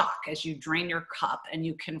shock as you drain your cup and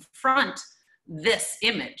you confront this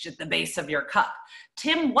image at the base of your cup.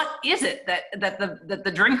 Tim, what is it that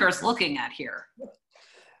the drinker's looking at here?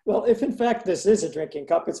 Well, if in fact this is a drinking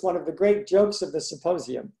cup, it's one of the great jokes of the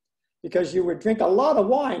symposium, because you would drink a lot of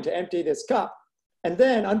wine to empty this cup. And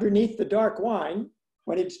then underneath the dark wine,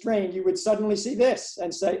 when it's drained, you would suddenly see this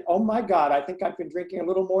and say, oh my God, I think I've been drinking a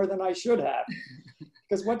little more than I should have.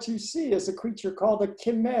 Because what you see is a creature called a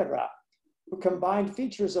chimera, who combined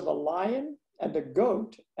features of a lion and a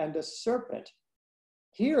goat and a serpent.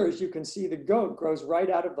 Here, as you can see, the goat grows right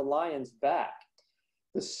out of the lion's back.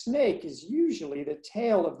 The snake is usually the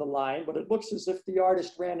tail of the lion, but it looks as if the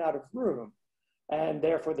artist ran out of room, and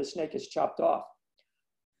therefore the snake is chopped off.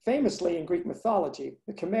 Famously in Greek mythology,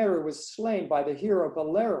 the chimera was slain by the hero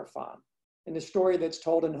Bellerophon in the story that's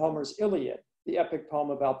told in Homer's Iliad, the epic poem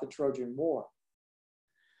about the Trojan War.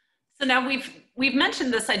 So now we've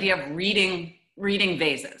mentioned this idea of reading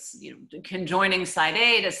vases, conjoining side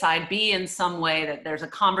A to side B in some way, that there's a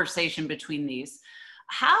conversation between these.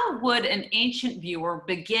 How would an ancient viewer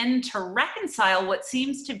begin to reconcile what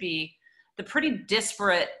seems to be the pretty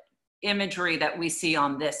disparate imagery that we see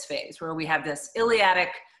on this vase, where we have this Iliadic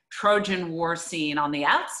Trojan War scene on the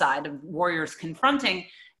outside of warriors confronting,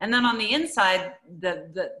 and then on the inside,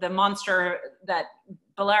 the monster that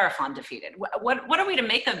Bellerophon defeated? What are we to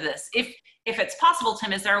make of this? If it's possible,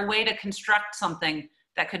 Tim, is there a way to construct something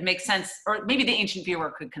that could make sense, or maybe the ancient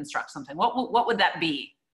viewer could construct something? What would that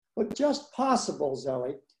be? Well, just possible,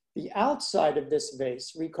 Zellie. The outside of this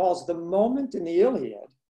vase recalls the moment in the Iliad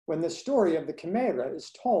when the story of the chimera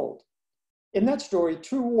is told. In that story,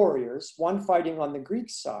 two warriors, one fighting on the Greek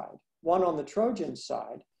side, one on the Trojan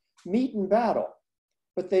side, meet in battle,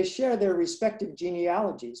 but they share their respective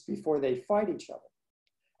genealogies before they fight each other.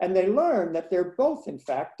 And they learn that they're both, in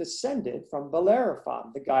fact, descended from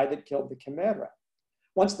Bellerophon, the guy that killed the chimera.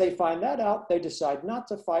 Once they find that out, they decide not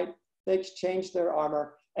to fight, they exchange their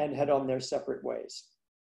armor and head on their separate ways.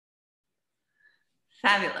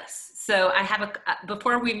 Fabulous. So I have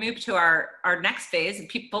before we move to our next phase,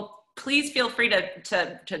 people, please feel free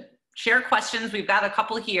to share questions. We've got a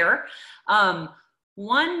couple here.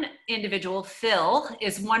 One individual, Phil,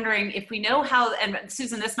 is wondering if we know how, and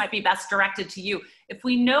Susan, this might be best directed to you, if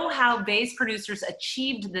we know how vase producers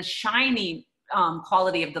achieved the shiny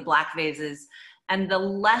quality of the black vases and the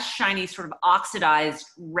less shiny sort of oxidized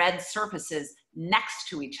red surfaces next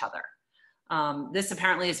to each other. This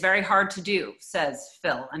apparently is very hard to do, says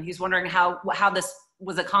Phil, and he's wondering how this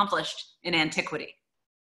was accomplished in antiquity.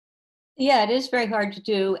 Yeah, it is very hard to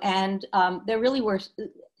do, and there really were,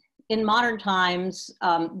 in modern times,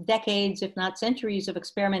 decades, if not centuries of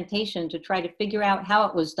experimentation to try to figure out how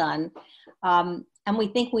it was done. And we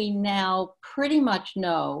think we now pretty much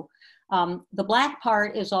know. The black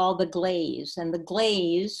part is all the glaze, and the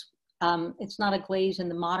glaze, it's not a glaze in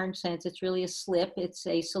the modern sense, it's really a slip. It's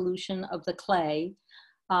a solution of the clay.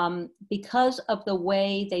 Because of the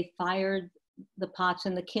way they fired the pots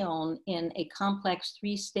in the kiln in a complex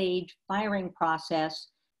 3-stage firing process,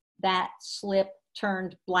 that slip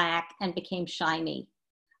turned black and became shiny.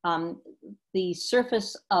 The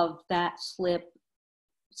surface of that slip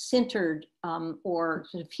sintered or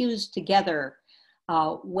sort of fused together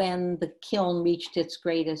when the kiln reached its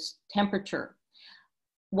greatest temperature.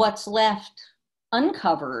 What's left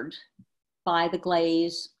uncovered by the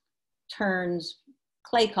glaze turns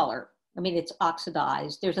clay color. I mean, it's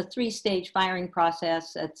oxidized. There's a 3-stage firing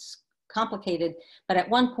process that's complicated, but at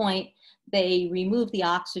one point they remove the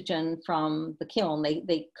oxygen from the kiln.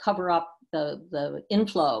 They cover up the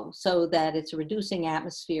inflow so that it's a reducing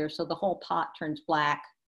atmosphere, so the whole pot turns black.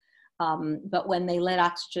 But when they let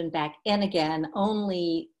oxygen back in again,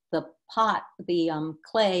 only the pot, the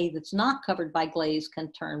clay that's not covered by glaze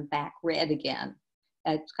can turn back red again.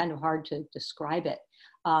 It's kind of hard to describe it.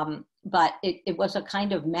 But it was a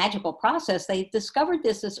kind of magical process. They discovered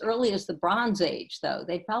this as early as the Bronze Age, though.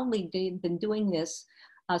 They'd probably been doing this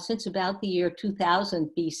since about the year 2000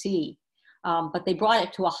 BC. But they brought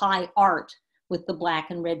it to a high art with the black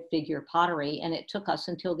and red figure pottery. And it took us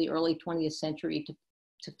until the early 20th century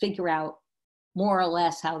to figure out more or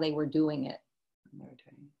less how they were doing it.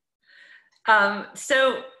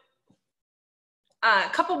 So a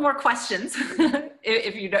couple more questions,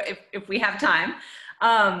 if we have time.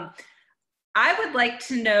 I would like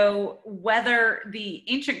to know whether the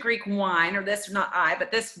ancient Greek wine, or this, not I,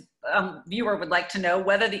 but this viewer would like to know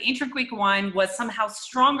whether the ancient Greek wine was somehow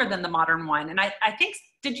stronger than the modern wine. And I think,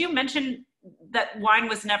 did you mention that wine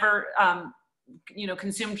was never,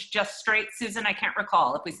 consumed just straight, Susan? I can't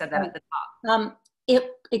recall if we said that at the top.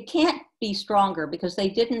 It can't be stronger because they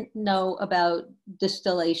didn't know about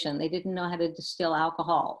distillation. They didn't know how to distill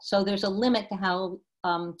alcohol. So there's a limit to how,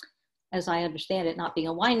 as I understand it, not being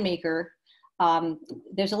a winemaker,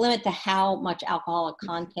 there's a limit to how much alcoholic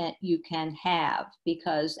content you can have,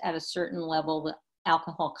 because at a certain level, the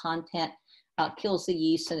alcohol content kills the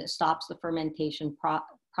yeast and it stops the fermentation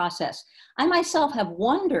process. I myself have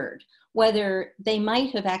wondered whether they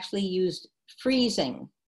might have actually used freezing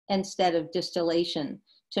instead of distillation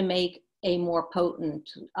to make a more potent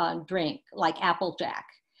drink like Applejack.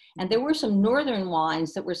 And there were some northern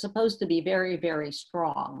wines that were supposed to be very, very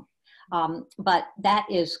strong. But that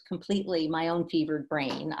is completely my own fevered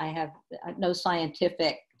brain. I have no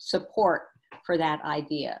scientific support for that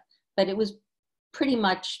idea, but it was pretty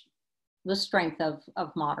much the strength of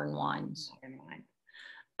modern wines.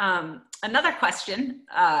 Another question,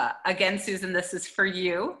 again, Susan, this is for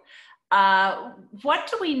you.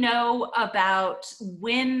 What do we know about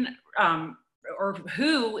when or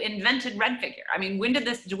who invented red figure? I mean, when did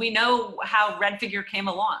this, do we know how red figure came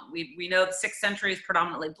along? We know the 6th century is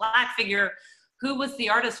predominantly black figure. Who was the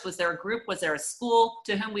artist? Was there a group? Was there a school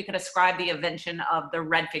to whom we could ascribe the invention of the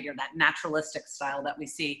red figure, that naturalistic style that we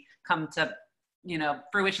see come to, you know,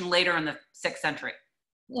 fruition later in the 6th century?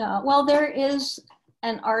 Yeah, well, there is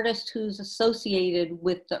an artist who's associated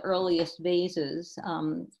with the earliest vases,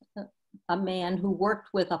 a man who worked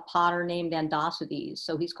with a potter named Andocides.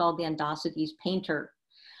 So he's called the Andocides Painter.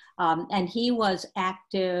 And he was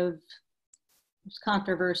active, there's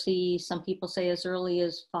controversy. Some people say as early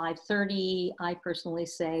as 530. I personally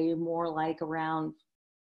say more like around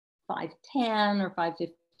 510 or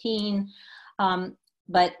 515.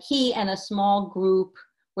 But he and a small group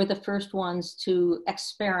were the first ones to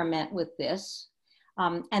experiment with this.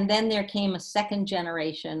 And then there came a second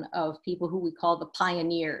generation of people who we call the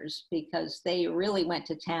pioneers, because they really went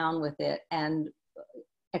to town with it and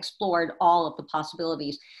explored all of the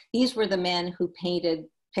possibilities. These were the men who painted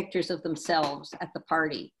pictures of themselves at the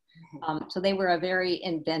party. So they were a very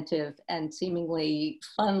inventive and seemingly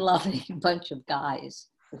fun-loving bunch of guys.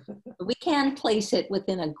 We can place it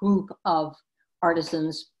within a group of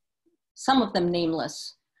artisans, some of them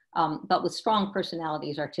nameless, but with strong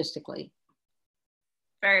personalities artistically.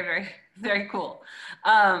 Very, very, very cool.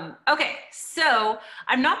 Okay, so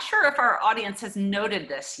I'm not sure if our audience has noted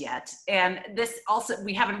this yet. And this also,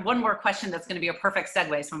 we have one more question that's going to be a perfect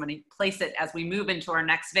segue, so I'm going to place it as we move into our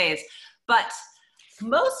next vase. But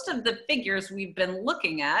most of the figures we've been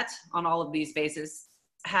looking at on all of these vases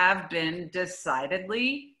have been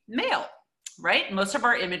decidedly male, right? Most of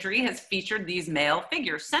our imagery has featured these male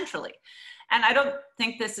figures centrally. And I don't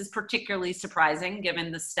think this is particularly surprising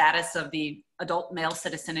given the status of the adult male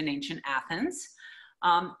citizen in ancient Athens.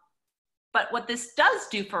 But what this does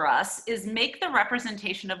do for us is make the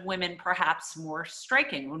representation of women perhaps more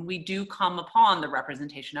striking when we do come upon the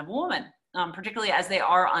representation of a woman, particularly as they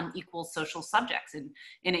are unequal social subjects in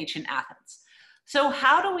ancient Athens. So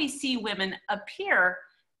how do we see women appear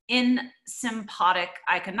in symbolic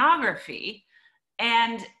iconography?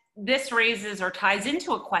 And this raises or ties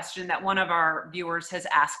into a question that one of our viewers has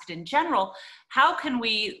asked in general. How can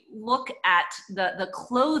we look at the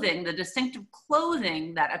clothing, the distinctive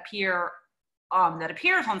clothing that appears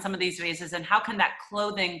on some of these vases, and how can that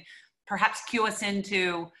clothing perhaps cue us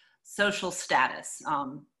into social status?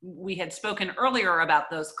 We had spoken earlier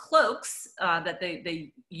about those cloaks that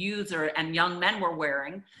they use and young men were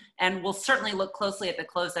wearing, and we'll certainly look closely at the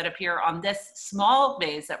clothes that appear on this small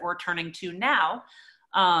vase that we're turning to now.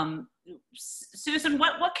 Susan,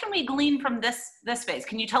 what can we glean from this vase?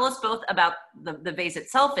 Can you tell us both about the vase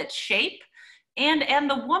itself, its shape, and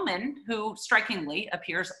the woman who strikingly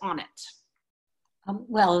appears on it?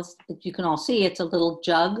 Well, as you can all see, it's a little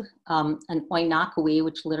jug, an oinakoi,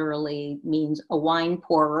 which literally means a wine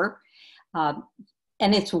pourer.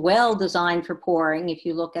 And it's well designed for pouring. If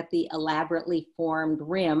you look at the elaborately formed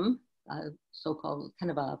rim, so-called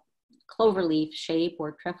kind of a cloverleaf shape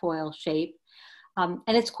or trefoil shape, and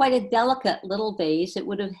it's quite a delicate little vase. It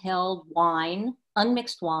would have held wine,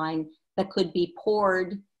 unmixed wine, that could be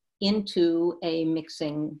poured into a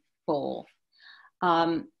mixing bowl.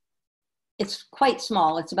 It's quite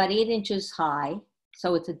small. It's about 8 inches high,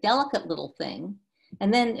 so it's a delicate little thing.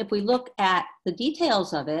 And then if we look at the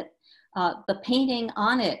details of it, the painting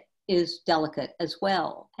on it is delicate as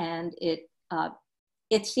well. And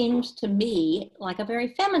it seems to me like a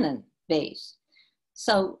very feminine vase.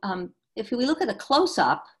 So if we look at a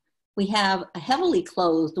close-up, we have a heavily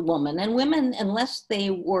clothed woman, and women, unless they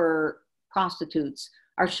were prostitutes,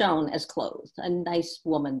 are shown as clothed. A nice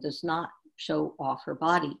woman does not show off her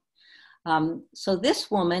body. So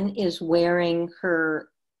this woman is wearing her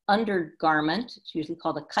undergarment. It's usually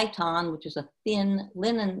called a chiton, which is a thin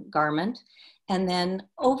linen garment. And then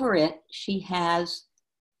over it, she has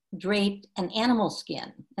draped an animal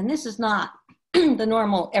skin. And this is not the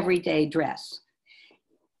normal everyday dress.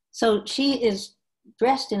 So she is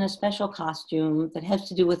dressed in a special costume that has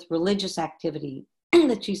to do with religious activity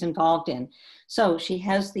that she's involved in. So she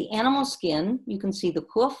has the animal skin. You can see the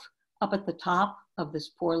hoof up at the top of this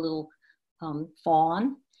poor little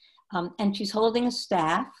fawn. And she's holding a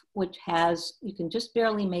staff, which has, you can just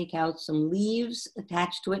barely make out some leaves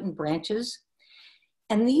attached to it and branches.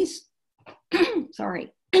 And these,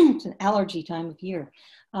 sorry, it's an allergy time of year.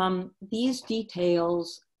 These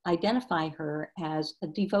details identify her as a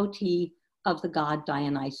devotee of the god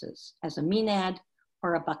Dionysus, as a Maenad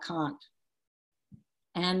or a Bacchant.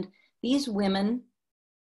 And these women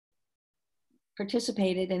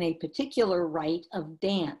participated in a particular rite of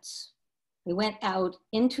dance. They went out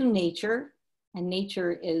into nature, and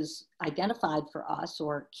nature is identified for us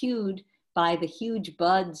or cued by the huge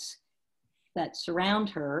buds that surround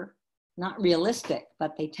her. Not realistic,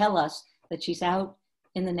 but they tell us that she's out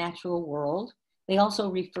in the natural world. They also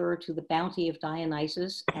refer to the bounty of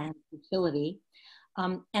Dionysus and fertility,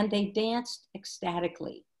 and they danced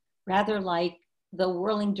ecstatically, rather like the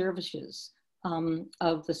whirling dervishes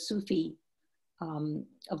of the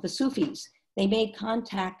Sufis. They made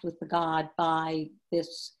contact with the god by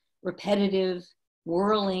this repetitive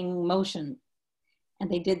whirling motion.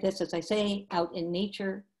 And they did this, as I say, out in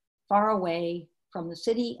nature, far away from the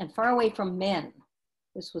city and far away from men.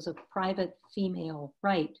 This was a private female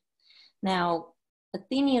rite. Now,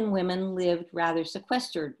 Athenian women lived rather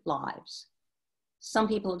sequestered lives. Some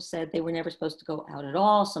people have said they were never supposed to go out at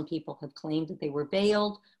all. Some people have claimed that they were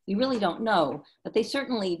veiled. We really don't know, but they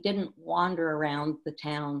certainly didn't wander around the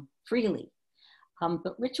town freely.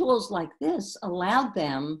 But rituals like this allowed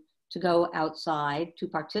them to go outside to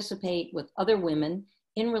participate with other women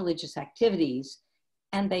in religious activities.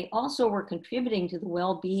 And they also were contributing to the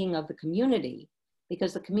well-being of the community,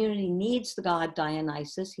 because the community needs the god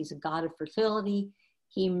Dionysus. He's a god of fertility.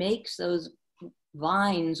 He makes those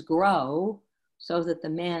vines grow so that the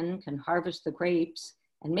men can harvest the grapes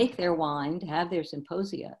and make their wine to have their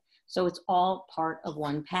symposia. So it's all part of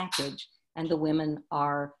one package, and the women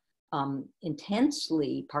are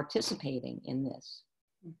intensely participating in this.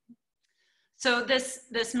 So this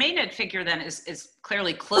Maenad figure then is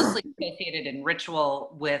clearly closely associated in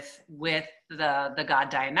ritual with the god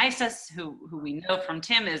Dionysus, who we know from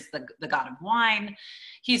Tim is the god of wine.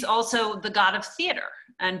 He's also the god of theater,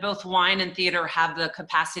 and both wine and theater have the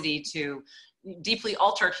capacity to deeply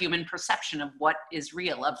alter human perception of what is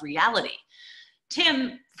real, of reality.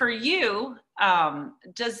 Tim, for you,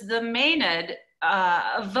 does the Maenad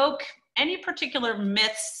evoke any particular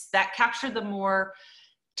myths that capture the more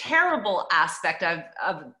terrible aspect of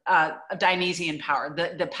Dionysian power,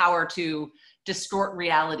 the power to distort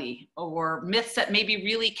reality, or myths that maybe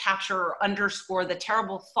really capture or underscore the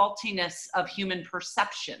terrible faultiness of human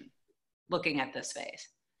perception looking at this vase?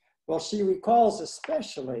 Well, she recalls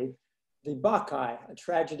especially the Bacchae, a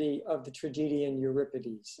tragedy of the tragedian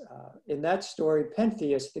Euripides. In that story,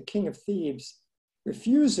 Pentheus, the king of Thebes,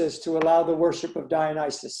 refuses to allow the worship of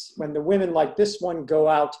Dionysus. When the women like this one go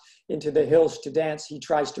out into the hills to dance, he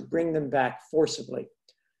tries to bring them back forcibly.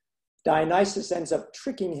 Dionysus ends up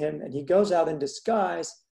tricking him, and he goes out in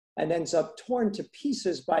disguise and ends up torn to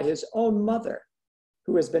pieces by his own mother,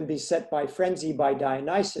 who has been beset by frenzy by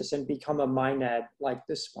Dionysus and become a Maenad like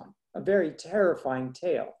this one. A very terrifying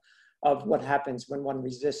tale of what happens when one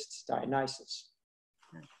resists Dionysus.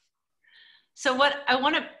 So what I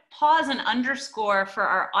want to pause and underscore for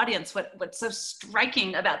our audience, what's so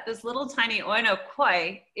striking about this little tiny oino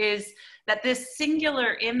koi is that this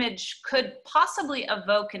singular image could possibly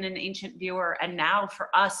evoke in an ancient viewer, and now for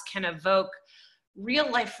us can evoke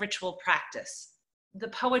real life ritual practice, the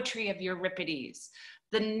poetry of Euripides,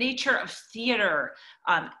 the nature of theater,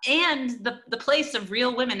 and the place of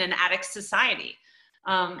real women in Attic society.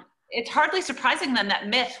 It's hardly surprising then that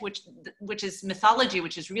myth, which is mythology,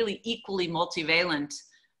 which is really equally multivalent,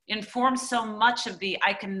 informs so much of the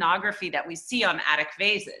iconography that we see on Attic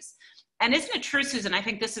vases. And isn't it true, Susan, I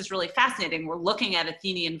think this is really fascinating, we're looking at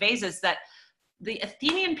Athenian vases, that the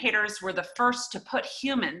Athenian painters were the first to put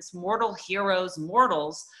humans, mortal heroes,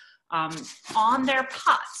 mortals, on their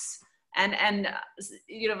pots. And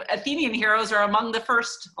you know, Athenian heroes are among the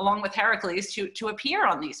first, along with Heracles, to appear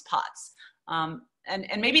on these pots.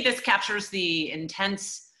 And maybe this captures the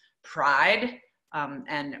intense pride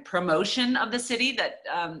and promotion of the city that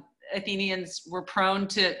Athenians were prone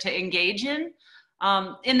to engage in.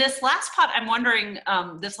 In this last pot, I'm wondering,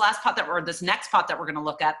 this next pot that we're going to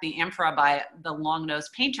look at, the amphora by the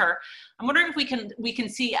long-nosed painter, I'm wondering if we can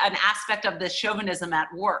see an aspect of this chauvinism at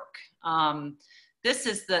work. This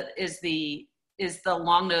is the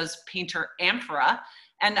long-nosed painter amphora.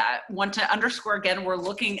 And I want to underscore again, we're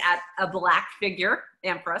looking at a black figure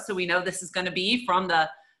amphora. So we know this is going to be from the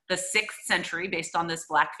 6th century based on this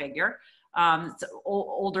black figure. It's an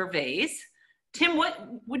older vase. Tim,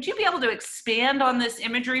 would you be able to expand on this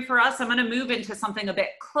imagery for us? I'm going to move into something a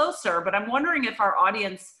bit closer, but I'm wondering if our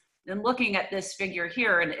audience, in looking at this figure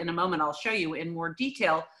here, and in a moment I'll show you in more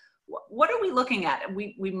detail, what are we looking at?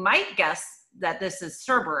 We might guess that this is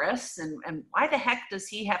Cerberus, and why the heck does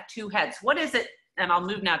he have two heads? What is it? And I'll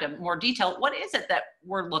move now to more detail. What is it that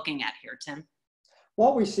we're looking at here, Tim?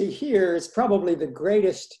 What we see here is probably the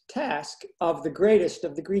greatest task of the greatest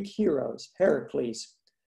of the Greek heroes, Heracles.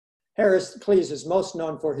 Heracles is most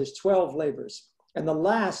known for his 12 labors, and the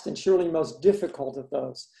last and surely most difficult of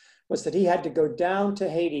those was that he had to go down to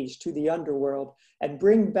Hades, to the underworld, and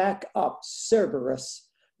bring back up Cerberus,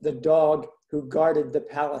 the dog who guarded the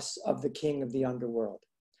palace of the king of the underworld.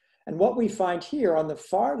 And what we find here on the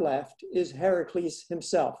far left is Heracles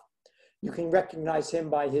himself. You can recognize him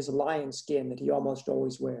by his lion skin that he almost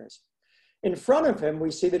always wears. In front of him,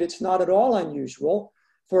 we see that it's not at all unusual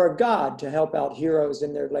for a god to help out heroes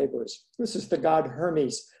in their labors. This is the god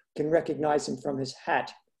Hermes. You can recognize him from his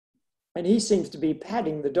hat. And he seems to be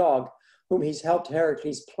patting the dog, whom he's helped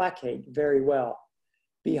Heracles placate very well.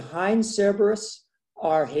 Behind Cerberus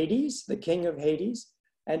are Hades, the king of Hades,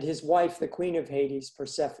 and his wife, the queen of Hades,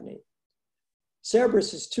 Persephone.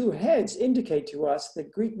 Cerberus's two heads indicate to us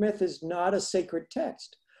that Greek myth is not a sacred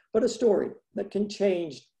text, but a story that can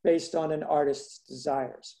change based on an artist's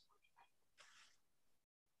desires.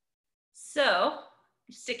 So,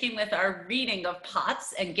 sticking with our reading of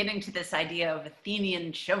pots and getting to this idea of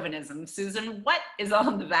Athenian chauvinism, Susan, what is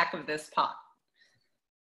on the back of this pot?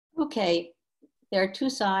 Okay, there are two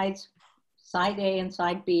sides, side A and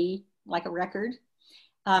side B, like a record.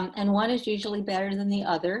 And one is usually better than the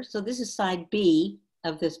other. So this is side B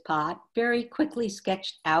of this pot, very quickly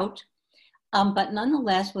sketched out, but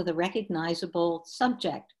nonetheless with a recognizable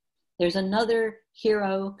subject. There's another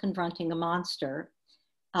hero confronting a monster.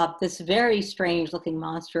 This very strange looking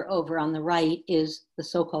monster over on the right is the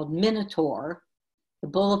so-called Minotaur, the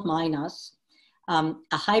bull of Minos, a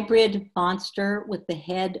hybrid monster with the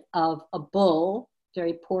head of a bull,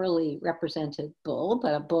 very poorly represented bull,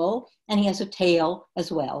 but a bull, and he has a tail as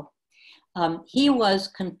well. He was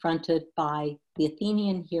confronted by the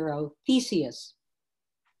Athenian hero Theseus.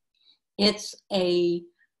 It's a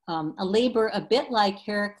labor a bit like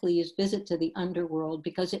Heracles' visit to the underworld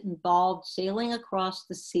because it involved sailing across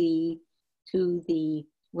the sea to the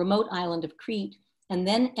remote island of Crete and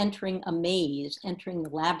then entering a maze, entering the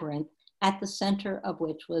labyrinth, at the center of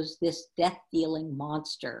which was this death-dealing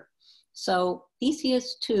monster. So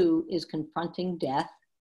Theseus too is confronting death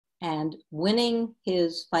and winning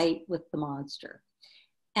his fight with the monster.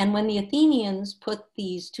 And when the Athenians put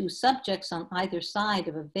these two subjects on either side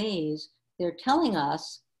of a vase, they're telling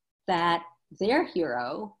us that their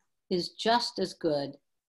hero is just as good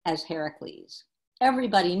as Heracles.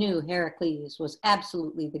 Everybody knew Heracles was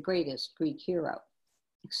absolutely the greatest Greek hero,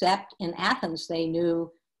 except in Athens, they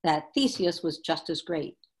knew that Theseus was just as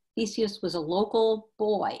great. Theseus was a local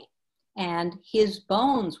boy, and his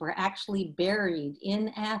bones were actually buried in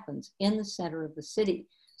Athens, in the center of the city,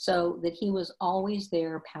 so that he was always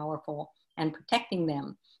there, powerful, and protecting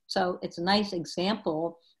them. So it's a nice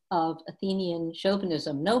example of Athenian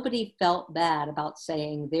chauvinism. Nobody felt bad about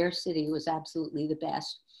saying their city was absolutely the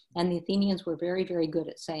best, and the Athenians were very, very good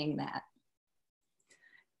at saying that.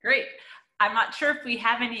 Great. I'm not sure if we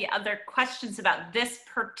have any other questions about this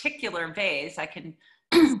particular vase. I can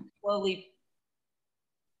slowly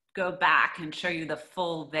go back and show you the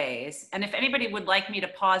full vase. And if anybody would like me to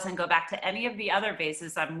pause and go back to any of the other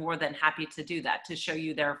vases, I'm more than happy to do that, to show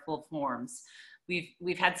you their full forms.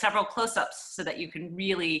 We've had several close-ups so that you can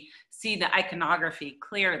really see the iconography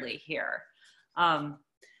clearly here.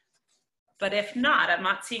 But if not, I'm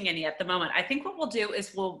not seeing any at the moment. I think what we'll do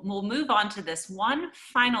is we'll move on to this one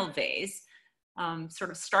final vase, sort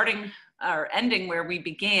of starting or ending where we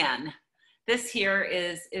began. This here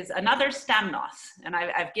is another stamnos, and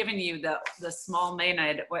I've given you the small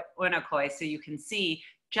Maenad oinokoi so you can see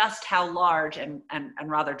just how large and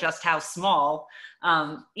rather just how small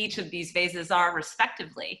each of these vases are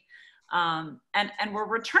respectively. And we're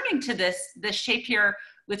returning to this shape here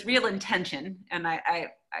with real intention, and I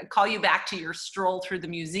call you back to your stroll through the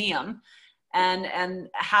museum and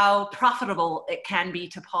how profitable it can be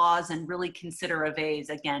to pause and really consider a vase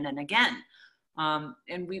again and again.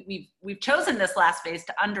 And we've chosen this last vase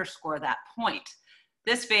to underscore that point.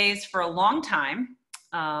 This vase for a long time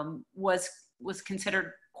was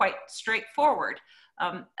considered quite straightforward.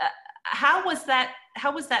 How was that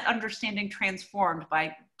understanding transformed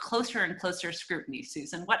by closer and closer scrutiny,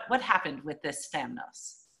 Susan? What happened with this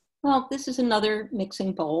stamnos? Well, this is another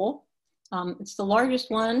mixing bowl. It's the largest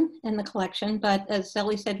one in the collection, but as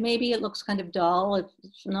Zellie said, maybe it looks kind of dull.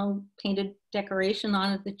 There's no painted decoration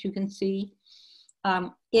on it that you can see.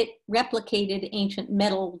 It replicated ancient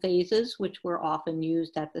metal vases, which were often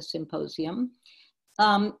used at the symposium.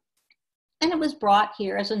 And it was brought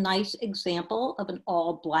here as a nice example of an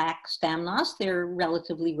all black stamnos. They're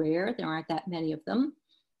relatively rare. There aren't that many of them.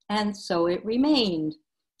 And so it remained.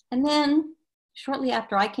 And then shortly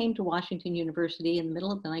after I came to Washington University in the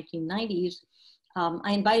middle of the 1990s,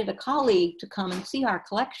 I invited a colleague to come and see our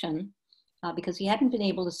collection because he hadn't been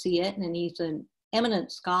able to see it, and he's an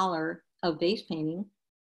eminent scholar of vase painting.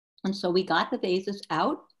 And so we got the vases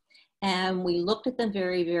out and we looked at them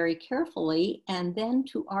very, very carefully. And then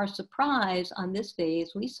to our surprise, on this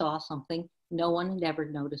vase, we saw something no one had ever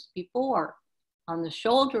noticed before. On the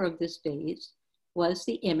shoulder of this vase was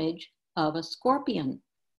the image of a scorpion.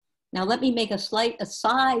 Now let me make a slight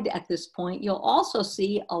aside at this point. You'll also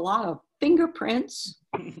see a lot of fingerprints,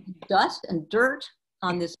 dust and dirt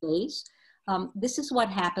on this vase. This is what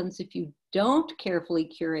happens if you don't carefully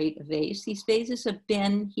curate a vase. These vases have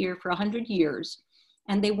been here for 100 years,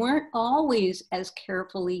 and they weren't always as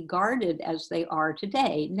carefully guarded as they are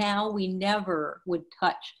today. Now we never would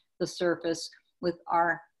touch the surface with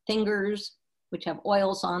our fingers, which have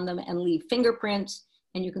oils on them, and leave fingerprints,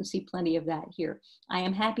 and you can see plenty of that here. I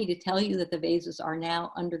am happy to tell you that the vases are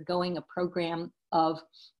now undergoing a program of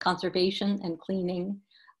conservation and cleaning.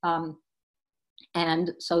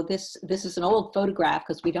 And so this is an old photograph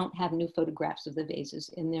because we don't have new photographs of the vases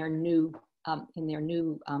in their new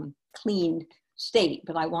cleaned state.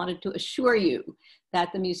 But I wanted to assure you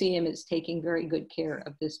that the museum is taking very good care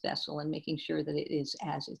of this vessel and making sure that it is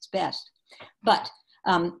as its best. But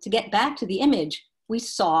to get back to the image, we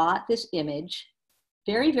saw this image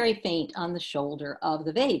very, very faint on the shoulder of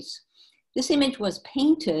the vase. This image was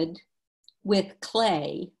painted with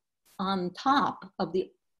clay on top of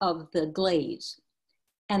the glaze.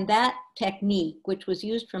 And that technique, which was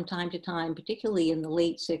used from time to time, particularly in the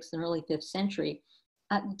late 6th and early 5th century,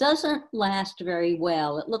 doesn't last very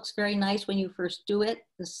well. It looks very nice when you first do it.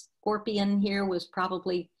 The scorpion here was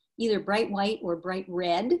probably either bright white or bright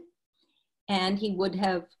red, and he would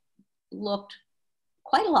have looked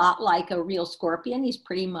quite a lot like a real scorpion. He's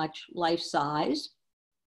pretty much life-size,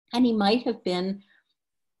 and he might have been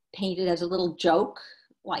painted as a little joke.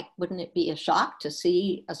 Like, wouldn't it be a shock to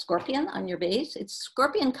see a scorpion on your vase? It's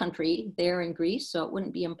scorpion country there in Greece, so it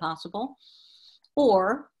wouldn't be impossible.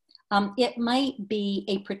 Or it might be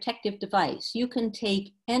a protective device. You can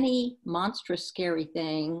take any monstrous, scary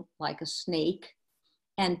thing like a snake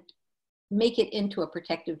and make it into a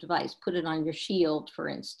protective device. Put it on your shield, for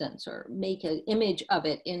instance, or make an image of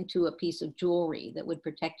it into a piece of jewelry that would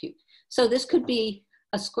protect you. So this could be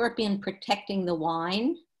a scorpion protecting the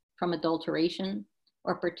wine from adulteration,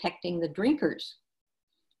 or protecting the drinkers.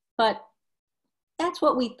 But that's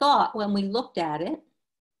what we thought when we looked at it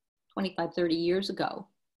 25, 30 years ago.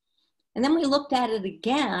 And then we looked at it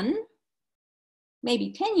again,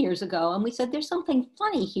 maybe 10 years ago, and we said, there's something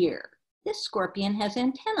funny here. This scorpion has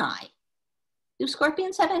antennae. Do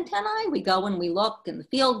scorpions have antennae? We go and we look in the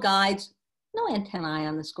field guides, no antennae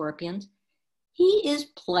on the scorpions. He is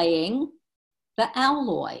playing the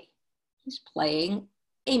alloy. He's playing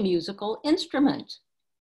a musical instrument.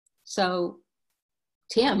 So,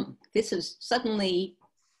 Tim, this is suddenly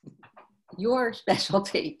your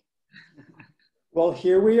specialty. Well,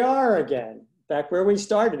 here we are again, back where we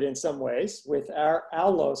started in some ways with our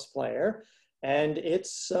allos player and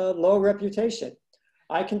its low reputation.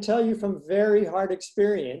 I can tell you from very hard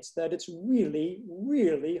experience that it's really,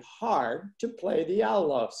 really hard to play the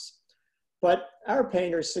allos. But our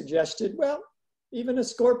painters suggested, well, even a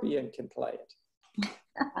scorpion can play it.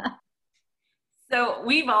 So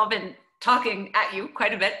we've all been talking at you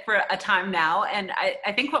quite a bit for a time now. And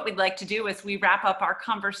I think what we'd like to do as we wrap up our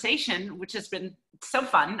conversation, which has been so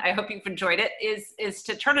fun, I hope you've enjoyed it, is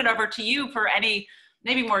to turn it over to you for any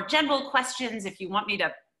maybe more general questions. If you want me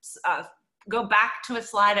to go back to a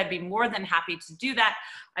slide, I'd be more than happy to do that.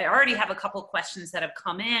 I already have a couple questions that have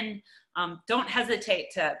come in. Don't hesitate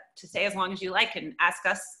to stay as long as you like and ask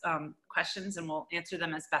us questions, and we'll answer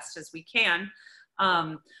them as best as we can.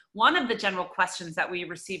 One of the general questions that we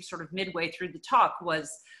received sort of midway through the talk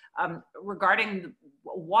was regarding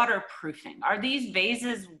waterproofing. Are these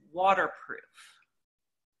vases waterproof?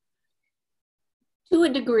 To a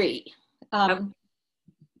degree.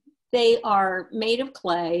 They are made of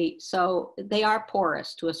clay, so they are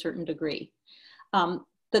porous to a certain degree.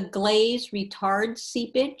 The glaze retards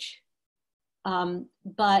seepage,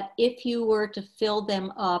 but if you were to fill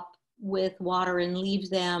them up with water and leave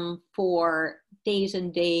them for days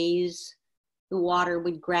and days, the water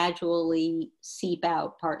would gradually seep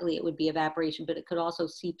out. Partly it would be evaporation, but it could also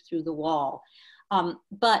seep through the wall.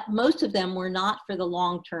 But most of them were not for the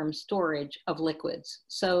long-term storage of liquids.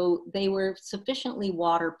 So they were sufficiently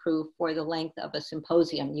waterproof for the length of a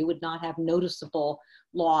symposium. You would not have noticeable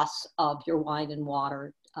loss of your wine and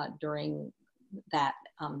water during that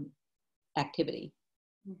activity.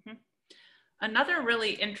 Mm-hmm. Another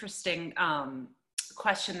really interesting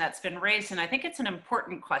question that's been raised, and I think it's an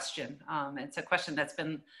important question. It's a question that's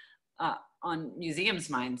been on museums'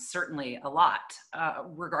 minds certainly a lot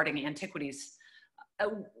regarding antiquities.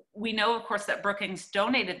 We know, of course, that Brookings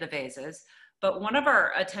donated the vases, but one of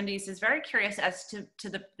our attendees is very curious as to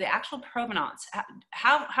the actual provenance.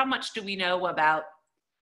 How much do we know about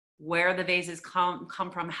where the vases come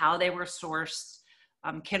from, how they were sourced?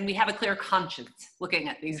 Can we have a clear conscience looking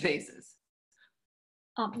at these vases?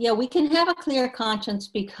 Yeah, we can have a clear conscience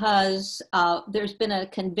because there's been a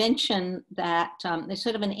convention that there's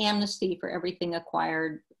sort of an amnesty for everything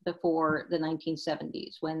acquired before the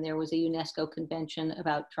 1970s, when there was a UNESCO convention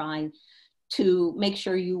about trying to make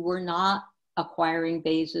sure you were not acquiring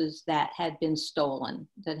vases that had been stolen,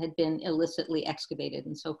 that had been illicitly excavated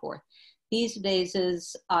and so forth. These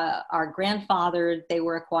vases are grandfathered. They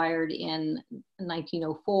were acquired in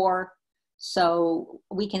 1904. So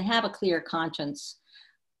we can have a clear conscience.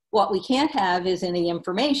 What we can't have is any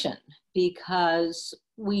information because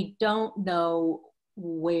we don't know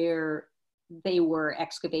where they were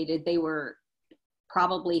excavated. They were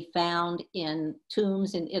probably found in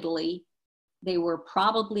tombs in Italy. They were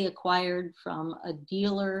probably acquired from a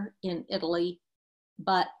dealer in Italy,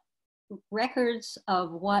 but records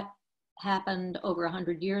of what happened over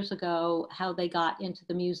 100 years ago, how they got into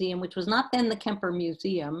the museum, which was not then the Kemper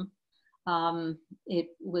Museum. It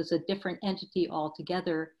was a different entity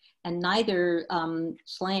altogether, and neither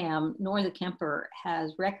SLAM nor the Kemper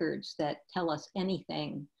has records that tell us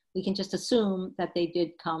anything. We can just assume that they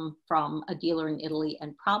did come from a dealer in Italy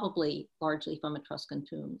and probably largely from Etruscan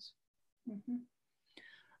tombs. Mm-hmm.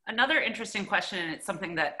 Another interesting question, and it's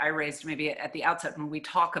something that I raised maybe at the outset when we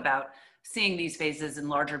talk about seeing these vases in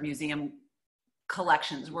larger museum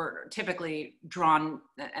collections, we're typically drawn,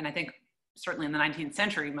 and I think certainly in the 19th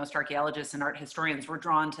century, most archaeologists and art historians were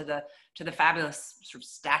drawn to the fabulous sort of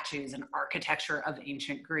statues and architecture of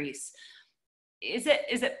ancient Greece. Is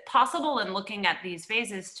it possible in looking at these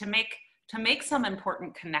vases to make some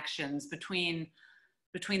important connections between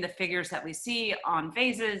the figures that we see on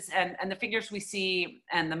vases and the figures we see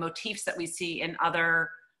and the motifs that we see in other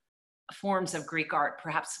forms of Greek art,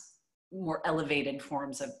 perhaps more elevated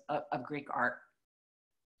forms of Greek art?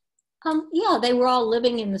 Yeah, they were all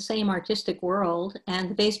living in the same artistic world, and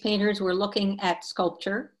the vase painters were looking at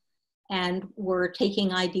sculpture and were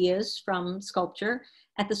taking ideas from sculpture.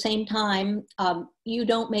 At the same time, you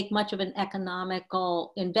don't make much of an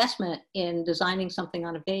economical investment in designing something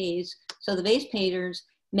on a vase, so the vase painters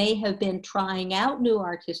may have been trying out new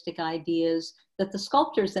artistic ideas that the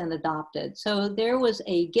sculptors then adopted. So there was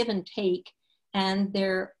a give and take, and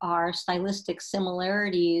there are stylistic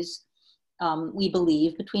similarities, we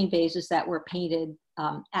believe, between vases that were painted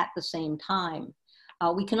at the same time.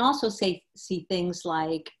 We can also see things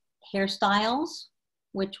like hairstyles,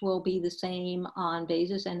 which will be the same on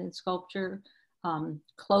vases and in sculpture,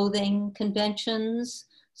 clothing conventions.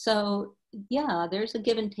 So yeah, there's a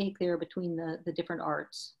give and take there between the different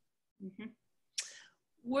arts. Mm-hmm.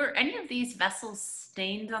 Were any of these vessels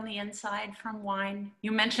stained on the inside from wine?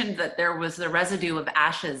 You mentioned that there was the residue of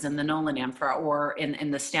ashes in the Nolan amphora or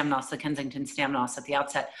in the Stamnos, the Kensington Stamnos at the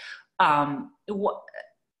outset.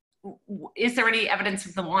 Is there any evidence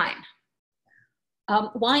of the wine?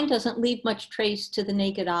 Wine doesn't leave much trace to the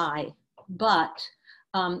naked eye, but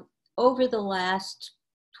over the last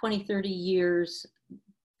 20, 30 years,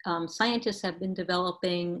 scientists have been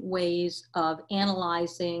developing ways of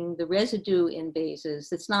analyzing the residue in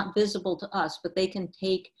vases. It's not visible to us, but they can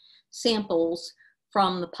take samples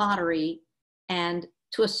from the pottery and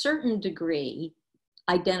to a certain degree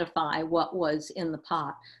identify what was in the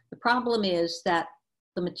pot. The problem is that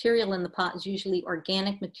the material in the pot is usually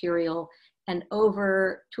organic material, and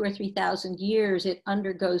over 2,000 or 3,000 years, it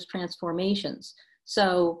undergoes transformations.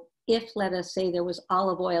 So if, let us say, there was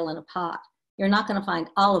olive oil in a pot, you're not going to find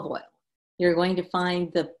olive oil. You're going to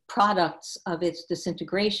find the products of its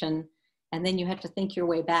disintegration, and then you have to think your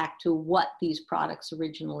way back to what these products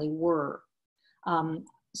originally were. But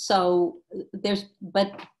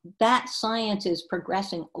that science is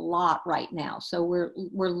progressing a lot right now. So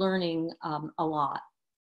we're learning a lot.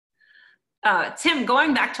 Tim,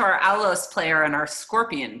 going back to our aulos player and our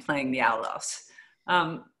scorpion playing the aulos,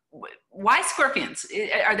 why scorpions?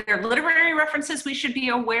 Are there literary references we should be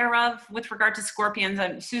aware of with regard to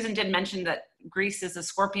scorpions? Susan did mention that Greece is a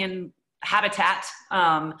scorpion habitat.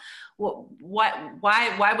 Why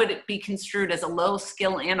would it be construed as a low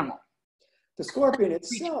skill animal? The scorpion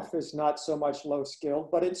itself is not so much low skill,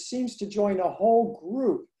 but it seems to join a whole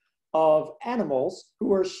group of animals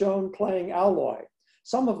who are shown playing alloy,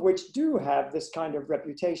 some of which do have this kind of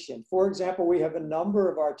reputation. For example, we have a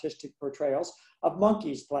number of artistic portrayals of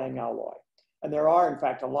monkeys playing alloy. And there are, in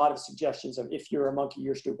fact, a lot of suggestions of if you're a monkey,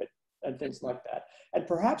 you're stupid, and things like that. And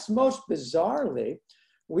perhaps most bizarrely,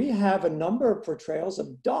 we have a number of portrayals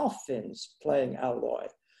of dolphins playing alloy.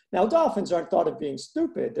 Now, dolphins aren't thought of being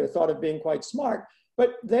stupid, they're thought of being quite smart,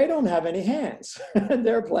 but they don't have any hands, and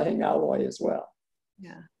they're playing alloy as well.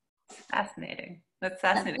 Yeah, fascinating. That's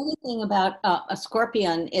fascinating. The funny thing about a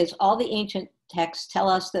scorpion is all the ancient texts tell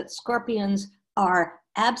us that scorpions are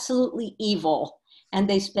absolutely evil, and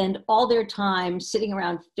they spend all their time sitting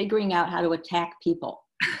around figuring out how to attack people.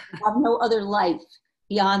 They have no other life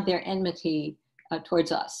beyond their enmity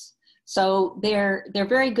towards us. So they're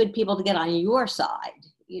very good people to get on your side.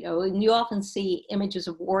 You know, and you often see images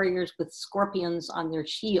of warriors with scorpions on their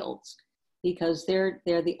shields because they're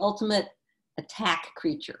the ultimate attack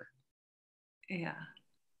creature. Yeah.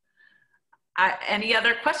 Any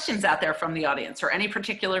other questions out there from the audience, or any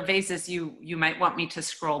particular vases you might want me to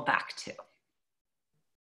scroll back to?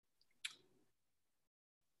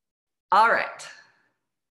 All right.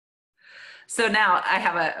 So now I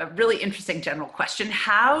have a really interesting general question.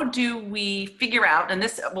 How do we figure out, and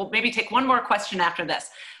this, we'll maybe take one more question after this.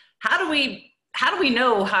 How do we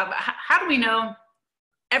know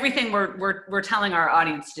everything we're telling our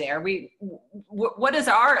audience today? What is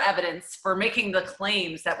our evidence for making the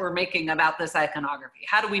claims that we're making about this iconography?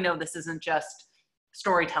 How do we know this isn't just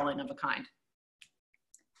storytelling of a kind?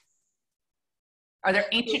 Are there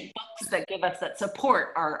ancient books that support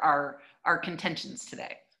our contentions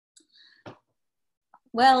today?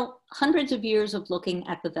 Well, hundreds of years of looking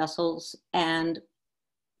at the vessels and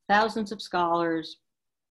thousands of scholars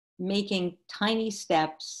making tiny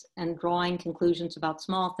steps and drawing conclusions about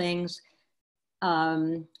small things,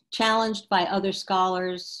 challenged by other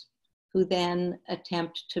scholars who then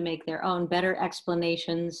attempt to make their own better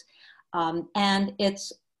explanations. And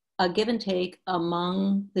it's a give and take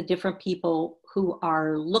among the different people who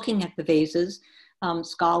are looking at the vases,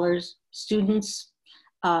 scholars, students,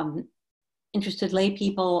 interested lay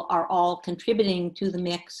people are all contributing to the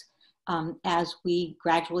mix as we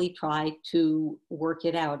gradually try to work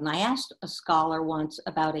it out. And I asked a scholar once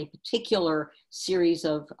about a particular series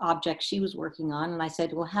of objects she was working on. And I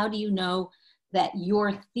said, well, how do you know that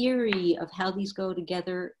your theory of how these go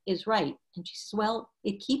together is right? And she says, well,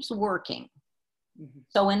 it keeps working. Mm-hmm.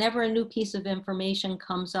 So whenever a new piece of information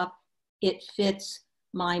comes up, it fits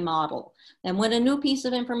my model. And when a new piece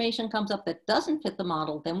of information comes up that doesn't fit the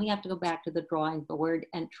model, then we have to go back to the drawing board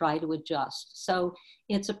and try to adjust. So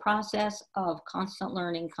it's a process of constant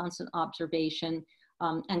learning, constant observation,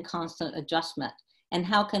 and constant adjustment. And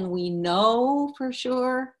how can we know for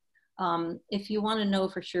sure? If you want to know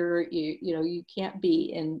for sure, you can't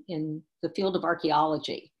be in the field of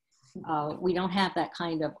archaeology. We don't have that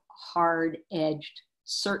kind of hard-edged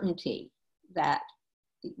certainty that,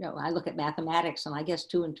 I look at mathematics and I guess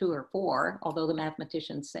 2 and 2 are 4, although the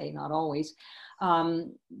mathematicians say not always.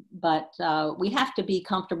 But we have to be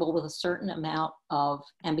comfortable with a certain amount of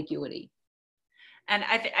ambiguity. And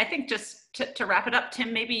I think just to wrap it up,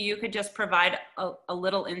 Tim, maybe you could just provide a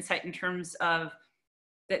little insight in terms of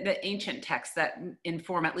the ancient texts that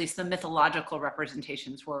inform at least the mythological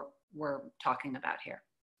representations we're talking about here.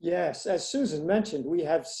 Yes, as Susan mentioned, we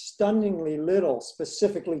have stunningly little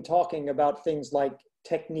specifically talking about things like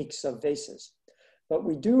techniques of vases. But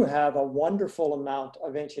we do have a wonderful amount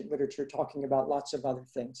of ancient literature talking about lots of other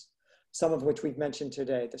things, some of which we've mentioned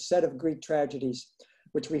today. The set of Greek tragedies,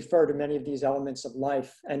 which refer to many of these elements of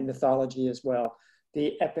life and mythology as well.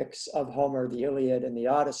 The epics of Homer, the Iliad and the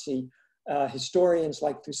Odyssey. Historians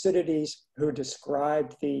like Thucydides, who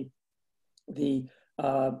described the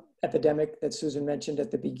epidemic that Susan mentioned at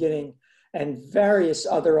the beginning, and various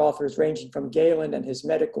other authors ranging from Galen and his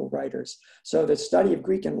medical writers. So the study of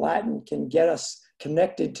Greek and Latin can get us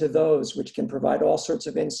connected to those, which can provide all sorts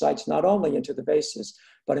of insights, not only into the vases,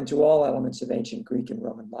 but into all elements of ancient Greek and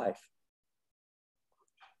Roman life.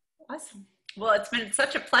 Awesome. Well, it's been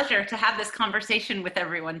such a pleasure to have this conversation with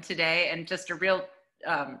everyone today, and just a real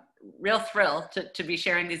thrill to be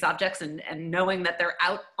sharing these objects and knowing that they're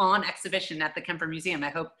out on exhibition at the Kemper Museum.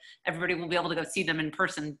 I hope everybody will be able to go see them in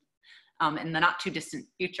person in the not too distant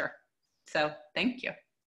future. So thank you.